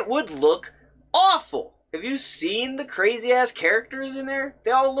 It would look awful. Have you seen the crazy ass characters in there?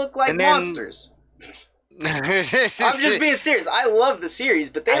 They all look like monsters. I'm just being serious. I love the series,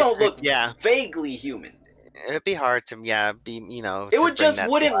 but they don't look vaguely human. It'd be hard to, It would just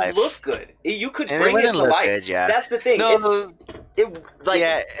wouldn't look good. You could bring it to life. Good, That's the thing.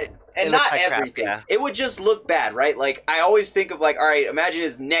 And not everything. Crap, It would just look bad, right? Like, I always think of, like, all right, imagine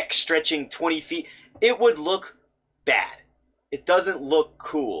his neck stretching 20 feet. It would look bad. It doesn't look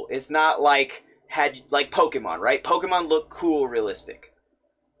cool. It's not like Pokemon, right? Pokemon look cool, realistic.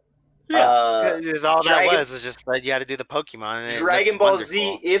 Yeah, because all that was just that you had to do the Pokemon. And Dragon Ball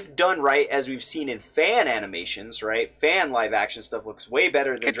Z, if done right, as we've seen in fan animations, right? Fan live action stuff looks way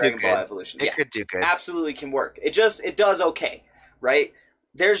better than Dragon Ball Evolution. It could do good. Absolutely can work. It does okay, right?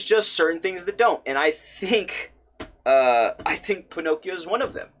 There's just certain things that don't, and I think Pinocchio is one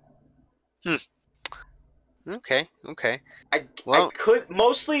of them. Okay. I could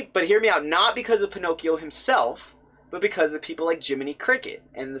mostly, but hear me out, not because of Pinocchio himself, but because of people like Jiminy Cricket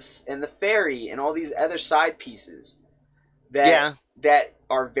and the fairy and all these other side pieces that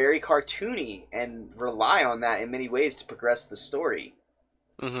are very cartoony and rely on that in many ways to progress the story.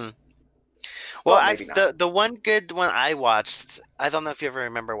 Mm-hmm. Well, the one good one I watched, I don't know if you ever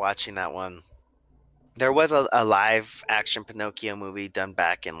remember watching that one. There was a live action Pinocchio movie done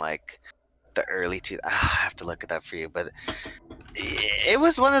back in like the early I have to look it up for you, but it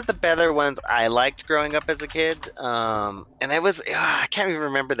was one of the better ones I liked growing up as a kid. And it was I can't even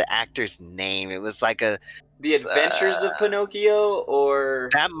remember the actor's name. It was like The Adventures of Pinocchio, or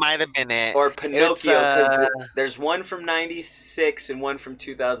that might have been it, or Pinocchio, because there's one from '96 and one from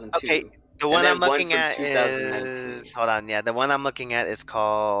 2002. Okay, the one I'm looking at is hold on, the one I'm looking at is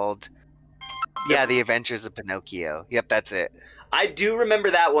called The Adventures of Pinocchio. Yep, that's it. I do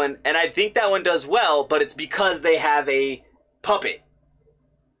remember that one, and I think that one does well, but it's because they have a puppet.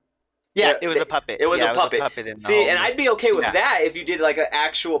 Yeah, it was a puppet. It was a puppet. See, and I'd be okay with that if you did like an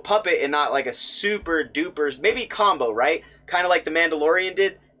actual puppet and not like a super duper, maybe combo, right? Kind of like The Mandalorian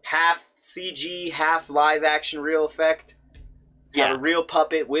did, half CG, half live action real effect. Have a real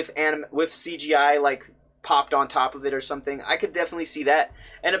puppet with CGI like popped on top of it or something. I could definitely see that.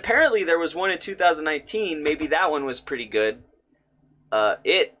 And apparently there was one in 2019. Maybe that one was pretty good.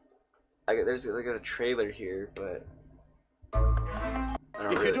 There's like a trailer here, but I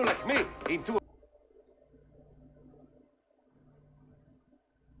don't if you do like me,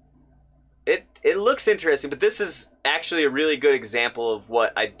 it looks interesting, but this is actually a really good example of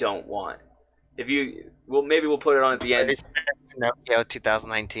what I don't want. Maybe we'll put it on at the end. Pinocchio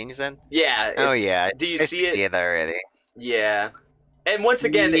 2019, you said? Yeah. Oh yeah. Do you see it? Yeah, already. Yeah. And once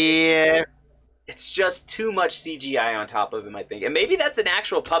again, it's just too much CGI on top of him, I think. And maybe that's an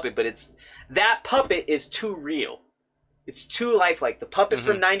actual puppet, but that puppet is too real. It's too lifelike. The puppet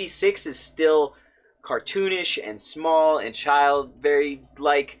from '96 is still cartoonish and small and very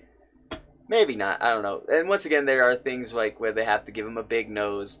maybe not. I don't know. And once again, there are things like where they have to give him a big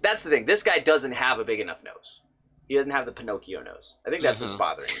nose. That's the thing. This guy doesn't have a big enough nose. He doesn't have the Pinocchio nose. I think that's what's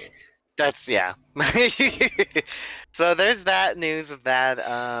bothering me. That's yeah. So there's that news of that.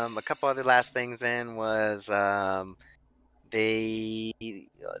 A couple other last things in was they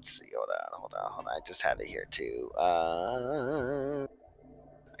let's see, hold on. I just had it here too. I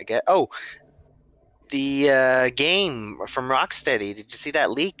get the game from Rocksteady. Did you see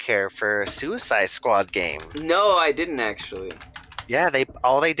that leak here for Suicide Squad game? No, I didn't actually. Yeah,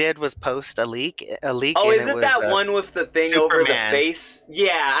 all they did was post a leak. Oh, is it that one with the thing Superman. over the face?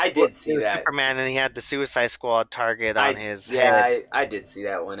 Yeah, I did see that. Superman, and he had the Suicide Squad target on his head. Yeah, I did see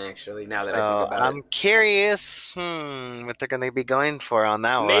that one actually. Now that I think about it, I'm curious what they're going to be going for on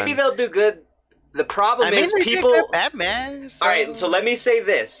that one. Maybe they'll do good. The problem is people. Batman. So... All right, so let me say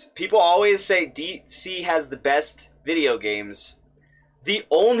this: people always say DC has the best video games. The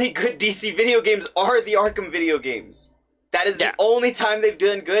only good DC video games are the Arkham video games. That is the only time they've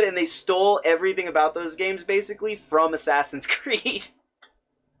done good, and they stole everything about those games, basically, from Assassin's Creed.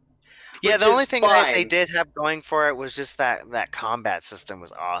 Yeah, the only thing that they did have going for it was just that combat system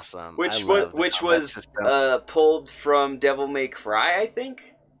was awesome. Which was pulled from Devil May Cry, I think?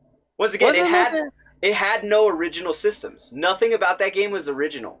 Once again, it had no original systems. Nothing about that game was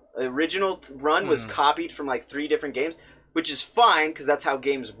original. The original run was copied from like 3 different games. Which is fine, because that's how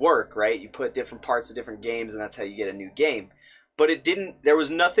games work, right? You put different parts of different games, and that's how you get a new game. But there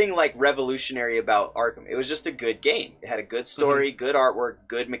was nothing, like, revolutionary about Arkham. It was just a good game. It had a good story, good artwork,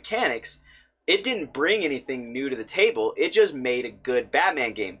 good mechanics. It didn't bring anything new to the table. It just made a good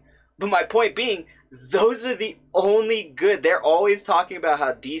Batman game. But my point being, those are the only good. They're always talking about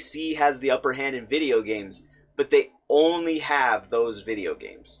how DC has the upper hand in video games, but they only have those video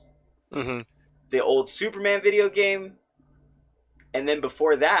games. The old Superman video game... And then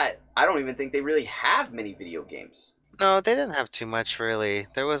before that, I don't even think they really have many video games. No, they didn't have too much, really.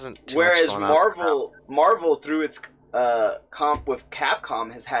 There wasn't too much going on. Marvel, through its comp with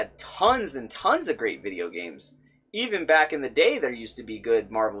Capcom, has had tons and tons of great video games. Even back in the day, there used to be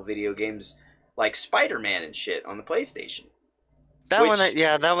good Marvel video games like Spider-Man and shit on the PlayStation. That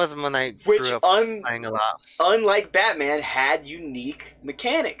was when I grew up playing a lot. Unlike Batman, had unique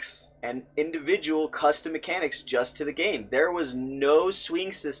mechanics and individual custom mechanics just to the game. There was no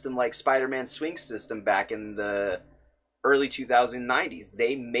swing system like Spider-Man's swing system back in the early 2090s.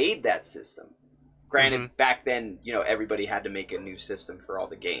 They made that system. Granted, back then, everybody had to make a new system for all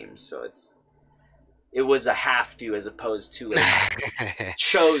the games, so it was a have to as opposed to a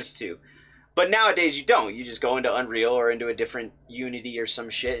chose to. But nowadays you don't. You just go into Unreal or into a different Unity or some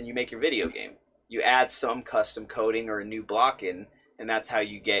shit and you make your video game. You add some custom coding or a new block in, and that's how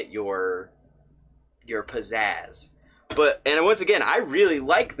you get your pizzazz. And once again, I really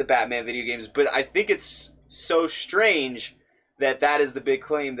like the Batman video games, but I think it's so strange that is the big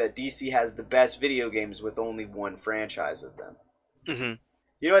claim that DC has the best video games with only one franchise of them.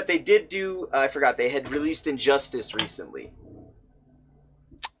 You know what they did do? I forgot. They had released Injustice recently.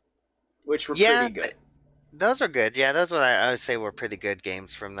 Which were pretty good. Those were good. Yeah, those I would say were pretty good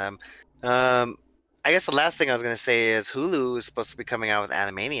games from them. I guess the last thing I was going to say is Hulu is supposed to be coming out with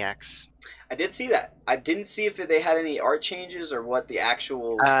Animaniacs. I did see that. I didn't see if they had any art changes or what the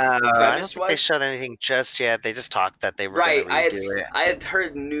actual I don't think they showed anything just yet. They just talked that they were going to redo it. I had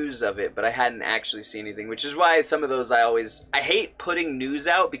heard news of it, but I hadn't actually seen anything, which is why some of those I hate putting news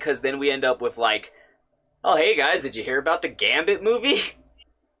out, because then we end up with like, oh, hey guys, did you hear about the Gambit movie?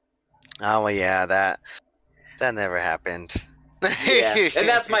 Oh, well, yeah, that never happened. Yeah, and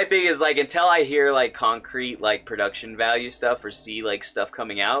that's my thing is, like, until I hear, like, concrete, like, production value stuff or see, like, stuff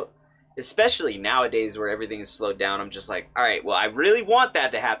coming out, especially nowadays where everything is slowed down, I'm just like, all right, well, I really want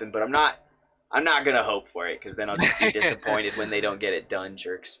that to happen, but I'm not going to hope for it, because then I'll just be disappointed when they don't get it done,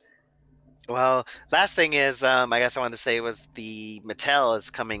 jerks. Well, last thing is, I guess I wanted to say was the Mattel is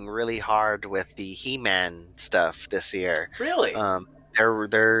coming really hard with the He-Man stuff this year. Really?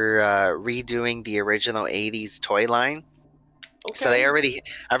 They're redoing the original 80s toy line. Okay. So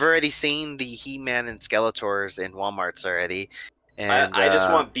I've already seen the He-Man and Skeletors in Walmarts already. And I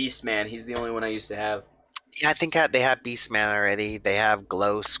just want Beastman. He's the only one I used to have. Yeah, I think they have Beastman already. They have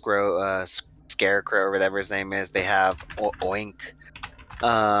Scarecrow, or whatever his name is. They have Oink.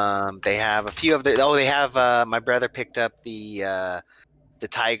 They have a few of the. Oh, they have. My brother picked up the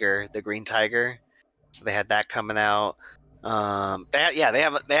tiger, the green tiger. So they had that coming out. They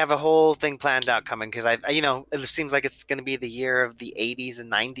have a whole thing planned out coming, because it seems like it's going to be the year of the 80s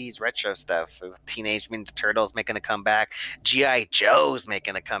and 90s retro stuff, with Teenage Mutant Turtles making a comeback, G.I. Joe's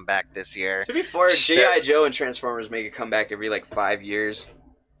making a comeback this year. To be fair, G.I. Joe and Transformers make a comeback every like 5 years.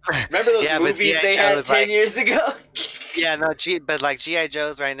 Remember those movies they had 10 years ago? Yeah, no, but like G.I.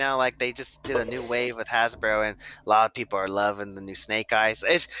 Joes right now, like they just did a new wave with Hasbro, and a lot of people are loving the new Snake Eyes.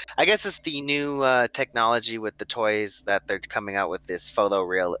 I guess it's the new technology with the toys that they're coming out with, this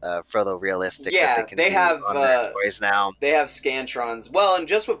photorealistic that they can do on their toys now. They have Scantrons. Well, and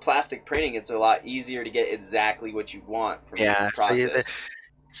just with plastic printing, it's a lot easier to get exactly what you want from the process.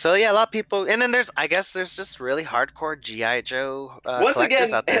 So yeah, a lot of people, and then there's just really hardcore GI Joe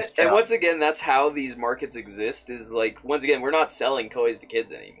collectors out there still. And once again, that's how these markets exist. Is like, once again, we're not selling toys to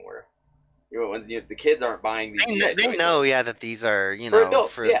kids anymore. The kids aren't buying these. They know, that these are for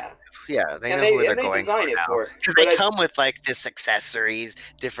adults, they know who they're going design it for, because they come with like this accessories,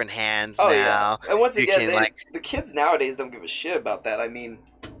 different hands now. Yeah. And once again, the kids nowadays don't give a shit about that. I mean,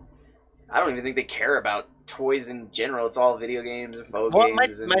 I don't even think they care about toys in general. It's all video games and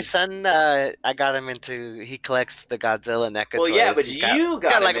games. My son, I got him into. He collects the Godzilla NECA toys. Yeah, but you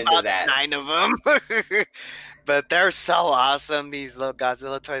got like about that. 9 of them. But they're so awesome. These little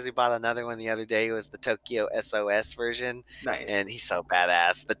Godzilla toys. We bought another one the other day. It was the Tokyo SOS version. Nice. And he's so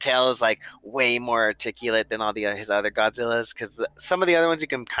badass. The tail is like way more articulate than all his other Godzillas, because some of the other ones you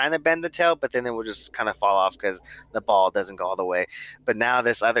can kind of bend the tail, but then it will just kind of fall off because the ball doesn't go all the way. But now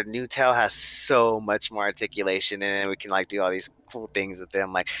this other new tail has so much more articulation, and we can like do all these cool things with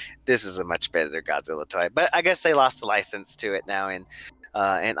them. Like, this is a much better Godzilla toy. But I guess they lost the license to it now, and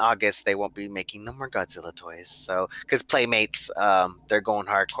in August they won't be making no more Godzilla toys. So because Playmates, they're going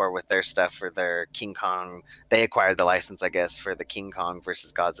hardcore with their stuff for their King Kong. They acquired the license, I guess, for the King Kong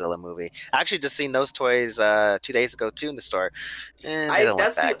versus Godzilla movie. I actually just seen those toys 2 days ago too in the store. And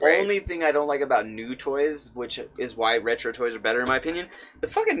that's the only thing I don't like about new toys, which is why retro toys are better in my opinion. The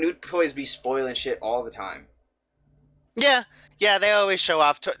fucking new toys be spoiling shit all the time. Yeah, they always show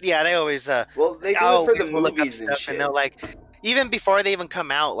off. They always well, they do it for the movies and shit. And they're like, even before they even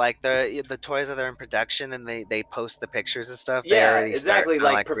come out, like the toys that are in production, and they post the pictures and stuff. Yeah, exactly.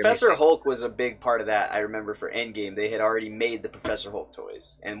 Like Professor Hulk was a big part of that. I remember for Endgame, they had already made the Professor Hulk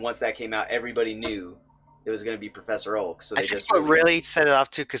toys, and once that came out, everybody knew it was going to be Professor Hulk. So they just really set it off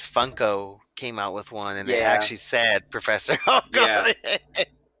too, because Funko came out with one, and they actually said Professor Hulk. Yeah.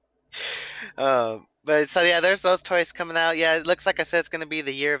 But so yeah, there's those toys coming out. Yeah, it looks like I said it's going to be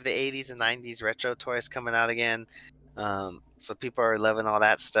the year of the 80s and 90s retro toys coming out again. So people are loving all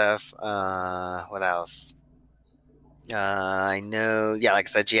that stuff. What else? I know, like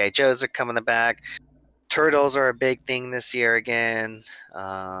I said, G.I. Joes are coming back. Turtles are a big thing this year again.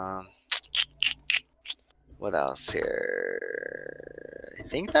 What else here? I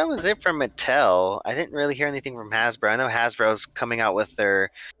think that was it from Mattel. I didn't really hear anything from Hasbro. I know Hasbro's coming out with their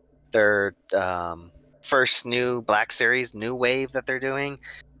first new Black Series, new wave that they're doing.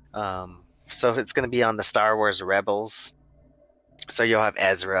 So it's going to be on the Star Wars Rebels. So you'll have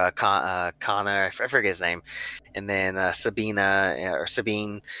Ezra, Connor, I forget his name, and then Sabine,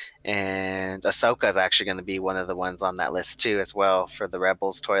 and Ahsoka is actually going to be one of the ones on that list too, as well, for the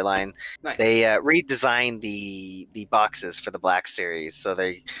Rebels toy line. Nice. They redesigned the boxes for the Black Series, so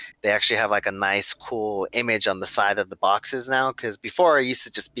they actually have like a nice, cool image on the side of the boxes now. Because before it used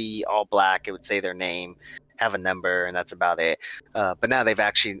to just be all black; it would say their name, have a number, and that's about it. But now they've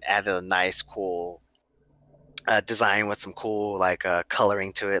actually added a nice, cool design with some cool like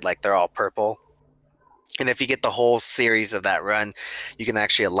coloring to it. Like, they're all purple. And if you get the whole series of that run, you can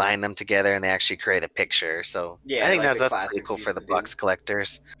actually align them together, and they actually create a picture. So I think that's pretty cool for the box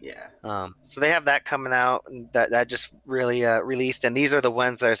collectors. Yeah. So they have that coming out. That just really released, and these are the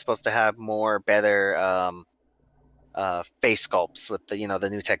ones that are supposed to have better face sculpts with the the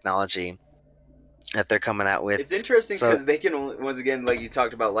new technology that they're coming out with. It's interesting because they can only, once again, like you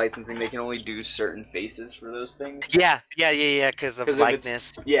talked about licensing, they can only do certain faces for those things. Yeah, because of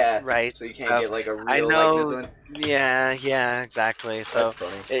likeness. Yeah, right. So you can't get like a real likeness one. Yeah, exactly. So that's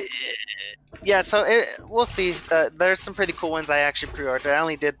funny. We'll see. There's some pretty cool ones I actually pre-ordered. I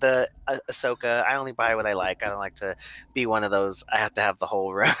only did the Ahsoka. I only buy what I like. I don't like to be one of those. I have to have the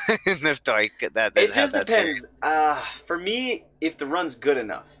whole run of toy. It just depends. For me, if the run's good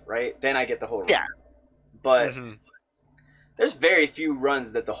enough, right, then I get the whole run. Yeah. But there's very few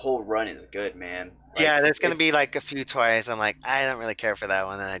runs that the whole run is good, man. Like, there's going to be like a few toys. I'm like, I don't really care for that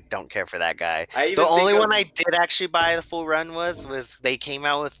one, and I don't care for that guy. The only one I did actually buy the full run was they came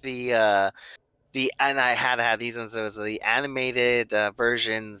out with the and I had to have these ones. It was the animated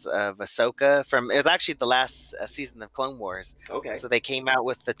versions of Ahsoka it was actually the last season of Clone Wars. Okay. So they came out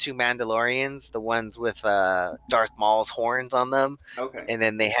with the 2 Mandalorians, the ones with Darth Maul's horns on them. Okay. And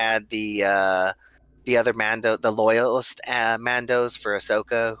then they had the the other Mando, the loyalist Mandos for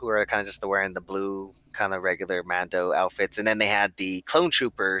Ahsoka, who are kind of just wearing the blue kind of regular Mando outfits, and then they had the clone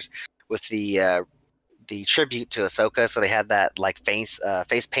troopers with the tribute to Ahsoka, so they had that like face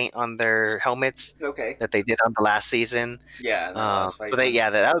paint on their helmets. Okay. That they did on the last season. Yeah. So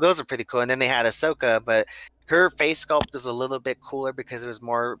those are pretty cool. And then they had Ahsoka, but her face sculpt was a little bit cooler because it was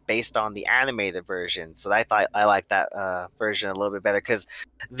more based on the animated version. So I thought I liked that version a little bit better because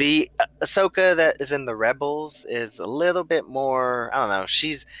the Ahsoka that is in the Rebels is a little bit more. I don't know.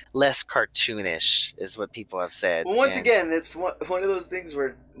 She's less cartoonish, is what people have said. Well, once again, it's one of those things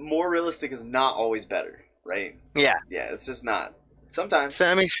where more realistic is not always better, right? Yeah. Yeah, it's just not. Sometimes. So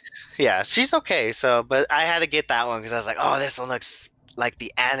I mean, yeah, she's okay. So, but I had to get that one because I was like, oh, this one looks like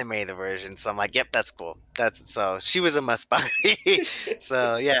the animated version. So I'm like, yep, that's cool. So she was a must buy.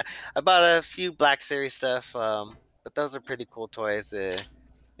 So yeah, I bought a few Black Series stuff, but those are pretty cool toys.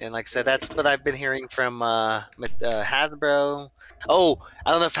 And like I said, that's what I've been hearing from Hasbro. Oh,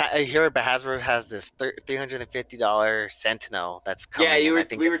 I don't know if you heard, but Hasbro has this $350 Sentinel that's coming. Yeah,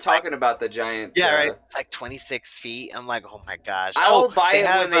 we were talking about the giant. Yeah, right. It's like 26 feet. I'm like, oh my gosh. I'll buy it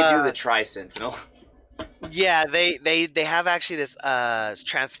when they do the Tri-Sentinel. Yeah, they have actually this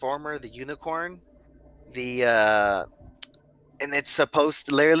Transformer, the unicorn, and it's supposed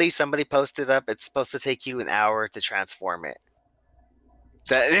to, literally somebody posted up. It's supposed to take you an hour to transform it.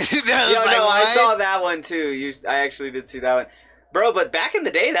 I saw that one too. I actually did see that one, bro. But back in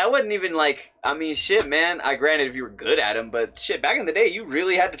the day, that wasn't even like. I mean, shit, man. Granted, if you were good at them, but shit, back in the day, you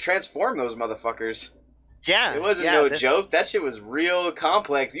really had to transform those motherfuckers. Yeah, it wasn't no joke. That shit was real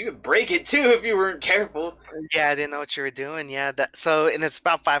complex. You could break it too if you weren't careful. Yeah, I didn't know what you were doing. Yeah, and it's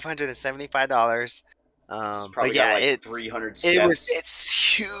about $575. Probably got like 300 steps. It's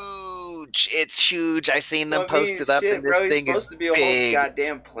huge. It's huge. I seen them posted up, and this thing is supposed to be a big. whole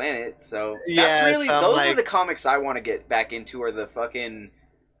goddamn planet. So yeah, that's really those are the comics I want to get back into. Are the fucking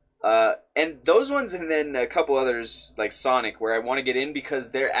and those ones, and then a couple others like Sonic, where I want to get in because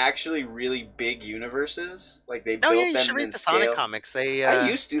they're actually really big universes. Like they built them you should read in the scale. Sonic comics. I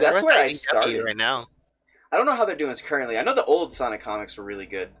used to. That's where I started right now. I don't know how they're doing this currently. I know the old Sonic comics were really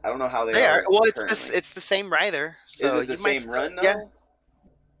good. I don't know how they are. Well, it's the same writer. So is it the same run? Yeah.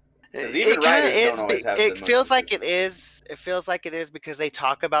 It kind of is. It feels like it is. It feels like it is because they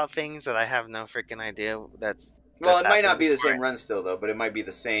talk about things that I have no freaking idea. Well, it might not be the same run still though, but it might be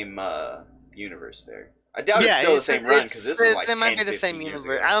the same universe there. I doubt it's still the same run because this is like 10, 15 years ago. It might be the same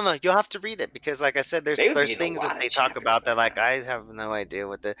universe. I don't know. You'll have to read it because, like I said, there's things that they talk about that like I have no idea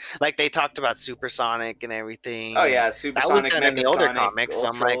what like they talked about Supersonic and everything. Oh yeah, Supersonic, in the older comics. So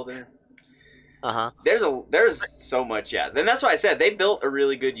I'm like, There's so much. Yeah, then that's why I said they built a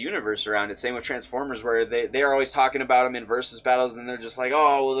really good universe around it. Same with Transformers, where they're always talking about them in versus battles, and they're just like,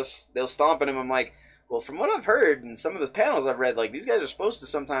 oh well, they'll stomp at him. I'm like, well, from what I've heard and some of the panels I've read, like these guys are supposed to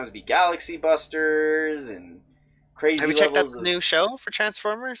sometimes be galaxy busters and crazy. Have you checked out the new show for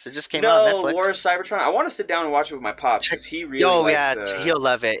Transformers? It just came out on Netflix. War of Cybertron. I want to sit down and watch it with my pops because he really likes. He'll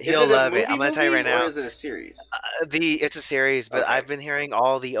love it. He'll love it. I'm gonna tell you right now. Or is it a series? It's a series, but I've been hearing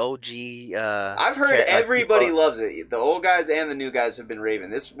all the OG. I've heard everybody loves it. The old guys and the new guys have been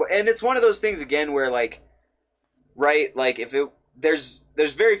raving this, and it's one of those things again where like, right, like if it. There's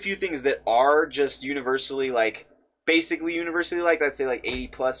very few things that are just universally like basically universally like let's say like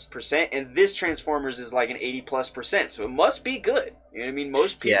 80+%, and this Transformers is like an 80+%, so it must be good. You know what I mean?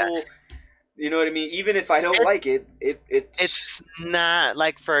 Most people, you know what I mean. Even if I don't like it, it's not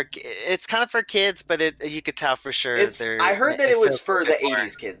like it's kind of for kids, but you could tell for sure. I heard that it was for the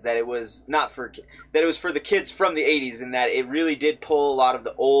 80s kids. That it was not for that it was for the kids from the 80s, and that it really did pull a lot of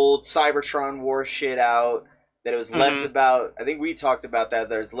the old Cybertron war shit out. That it was less about, I think we talked about that,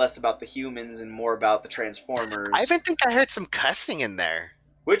 there's less about the humans and more about the Transformers. I even think I heard some cussing in there.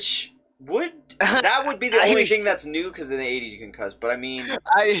 Which that would be the only thing that's new, because in the 80s you can cuss, but I mean...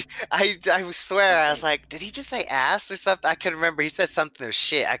 I swear, I was like, did he just say ass or something? I couldn't remember. He said something or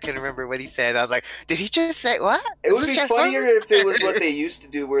shit. I couldn't remember what he said. I was like, did he just say what? It would be funnier if it was what they used to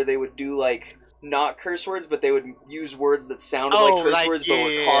do, where they would do like... not curse words, but they would use words that sounded like curse words, but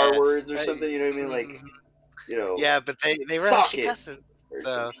were car words or something, you know what I mean? Like... You know, yeah, but they were actually cussing.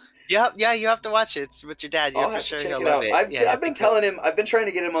 So you have to watch it. It's with your dad. You're for sure he'll love it. I've been telling him. I've been trying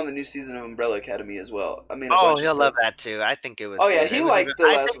to get him on the new season of Umbrella Academy as well. I mean, he'll love that too. I think it was. Oh yeah, he liked the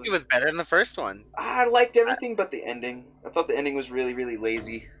last one. I think it was better than the first one. I liked everything but the ending. I thought the ending was really, really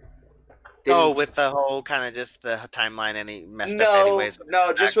lazy. With the whole kind of just the timeline, and he messed up anyways.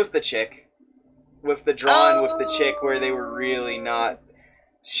 No, just with the chick, with the drawing with the chick, where they were really not.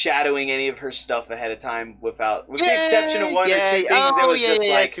 shadowing any of her stuff ahead of time with the exception of one or two things. It was just like,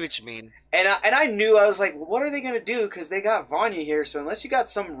 I see what you mean. And I knew, I was like, well, what are they gonna do? Because they got Vanya here, so unless you got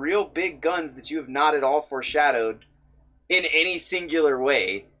some real big guns that you have not at all foreshadowed in any singular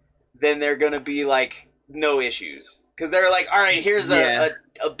way, then they're gonna be like no issues. Because they're like, all right, here's a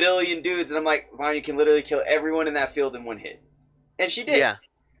billion dudes, and I'm like, Vanya can literally kill everyone in that field in one hit, and she did. Yeah.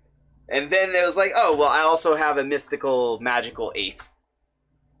 And then it was like, oh well, I also have a mystical, magical eighth.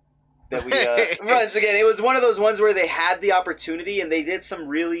 That we once again, it was one of those ones where they had the opportunity and they did some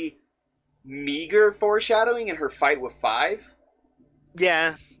really meager foreshadowing in her fight with 5.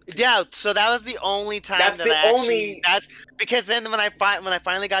 Yeah. So that was the only time that's because then when I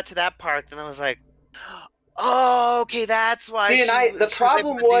finally got to that part, then I was like, oh, okay, that's why. See, the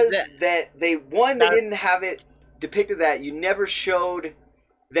problem was that they didn't have it depicted that you never showed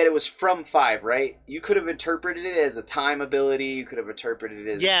that it was from 5, right? You could have interpreted it as a time ability. You could have interpreted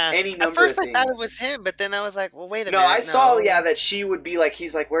it as any number of things. At first I thought it was him, but then I was like, well, wait a minute. No, I saw, that she would be like,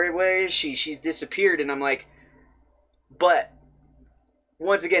 he's like, where is she? She's disappeared. And I'm like, but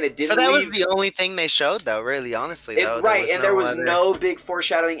once again, it didn't So that was the only thing they showed, though, really, honestly. There was no big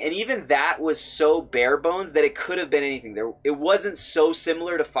foreshadowing. And even that was so bare bones that it could have been anything. It wasn't so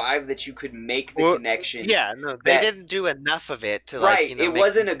similar to 5 that you could make the connection. Yeah, no, they didn't do enough of it to, like, it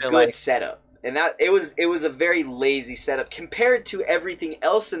wasn't a good setup. And that it was a very lazy setup compared to everything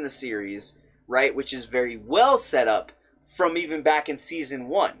else in the series, right? Which is very well set up from even back in season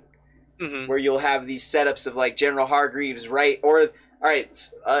 1. Mm-hmm. Where you'll have these setups of, like, General Hargreaves, right? Or... All right,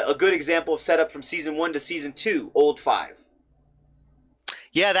 a good example of setup from season 1 to season 2, Old 5.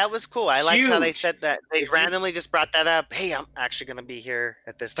 Yeah, that was cool. I liked how they said that. They randomly just brought that up. Hey, I'm actually going to be here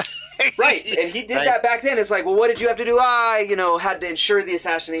at this time. Right, and he did that back then. It's like, well, what did you have to do? Had to ensure the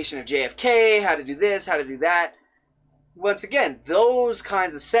assassination of JFK, how to do this, how to do that. Once again, those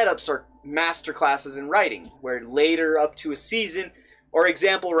kinds of setups are masterclasses in writing, where later up to a season, or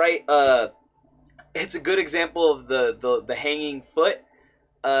example, right, it's a good example of the hanging foot.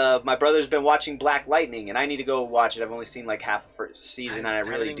 My brother's been watching Black Lightning, and I need to go watch it. I've only seen like half the first season, and I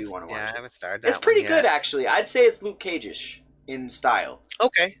really do want to watch it. I haven't started that. It's pretty good, actually. I'd say it's Luke Cage-ish in style.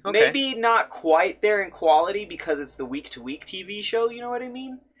 Okay. Maybe not quite there in quality because it's the week-to-week TV show, you know what I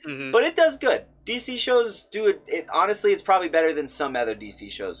mean? Mm-hmm. But it does good. DC shows do it. Honestly, it's probably better than some other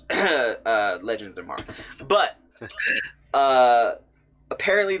DC shows. Legend of Tomorrow. But...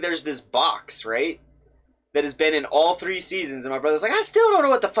 apparently there's this box, right? That has been in all 3 seasons, and my brother's like, I still don't know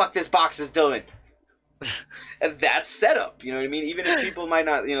what the fuck this box is doing. And that's set up, you know what I mean? Even if people might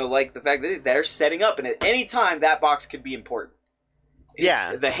not, like the fact that they're setting up, and at any time that box could be important.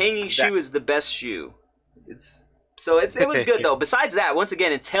 The hanging shoe is the best shoe. It was good though. Besides that, once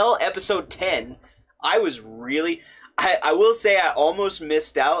again, until episode 10, I was really, I will say I almost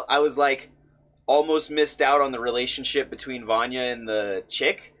missed out. I was like, almost missed out on the relationship between Vanya and the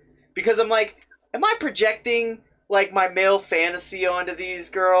chick, because I'm like, am I projecting like my male fantasy onto these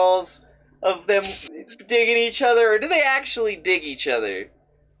girls of them digging each other, or do they actually dig each other?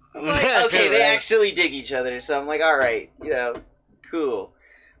 I'm like, okay, they actually dig each other, so I'm like, all right, cool.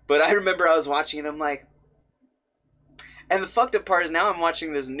 But I remember I was watching and I'm like, and the fucked up part is now I'm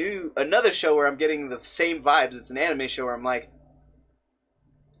watching another show where I'm getting the same vibes. It's an anime show where I'm like,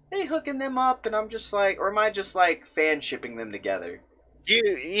 they hooking them up, and I'm just like, or am I just like fan shipping them together?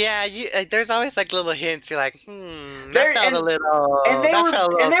 There's always like little hints. You're like, that felt a little, and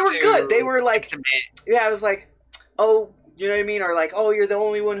they were good. They were like, I was like, oh, you know what I mean, or like, oh, you're the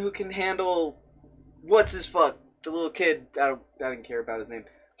only one who can handle what's his fuck, the little kid. I didn't care about his name,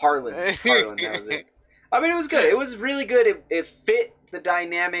 Harlan. That was it. I mean, it was good. It was really good. It fit the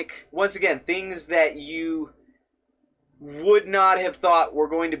dynamic. Once again, things that you would not have thought were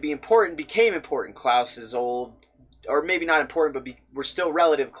going to be important became important. Klaus's old, or maybe not important, but were still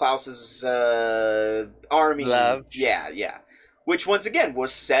relative. Klaus's army. Love. Yeah. Which, once again,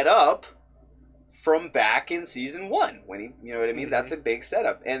 was set up from back in season 1. When he, you know what I mean? Mm-hmm. That's a big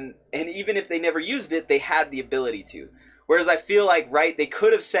setup. And even if they never used it, they had the ability to. Whereas I feel like, right, they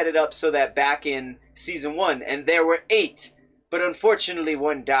could have set it up so that back in season 1, and there were 8, but unfortunately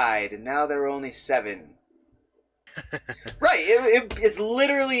 1 died, and now there are only 7. Right, it's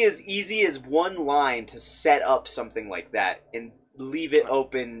literally as easy as one line to set up something like that and leave it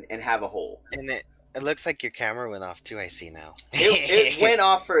open and have a hole. And it looks like your camera went off too, I see now. it went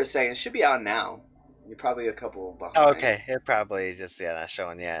off for a second. It should be on now. You're probably a couple behind. Oh, okay. It probably just, not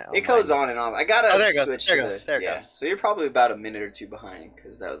showing yet. It goes on and on. I gotta switch to it. There it goes. So you're probably about a minute or 2 behind,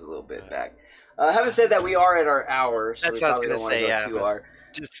 because that was a little bit back. Having said that, we are at our hour, so we probably don't want to go too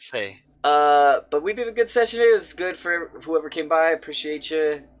Just to say. But we did a good session. It was good for whoever came by. I appreciate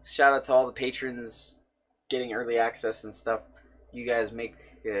you. Shout out to all the patrons getting early access and stuff. You guys make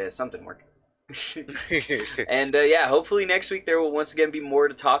something work. And yeah, hopefully next week there will once again be more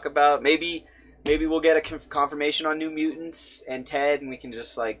to talk about. Maybe we'll get a confirmation on New Mutants and Ted, and we can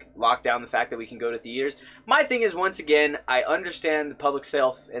just like lock down the fact that we can go to theaters. My thing is, once again, I understand the public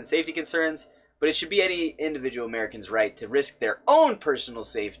health and safety concerns, but it should be any individual American's right to risk their own personal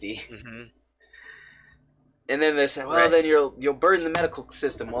safety. Mm-hmm. And then they say, well, then you'll burden the medical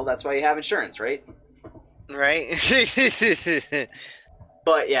system. Well, that's why you have insurance, right? Right.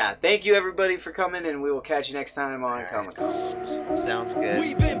 But yeah, thank you everybody for coming, and we will catch you next time on Comic-Con. Sounds good.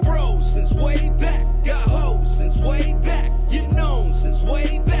 We've been bros since way back, got hoes since way back.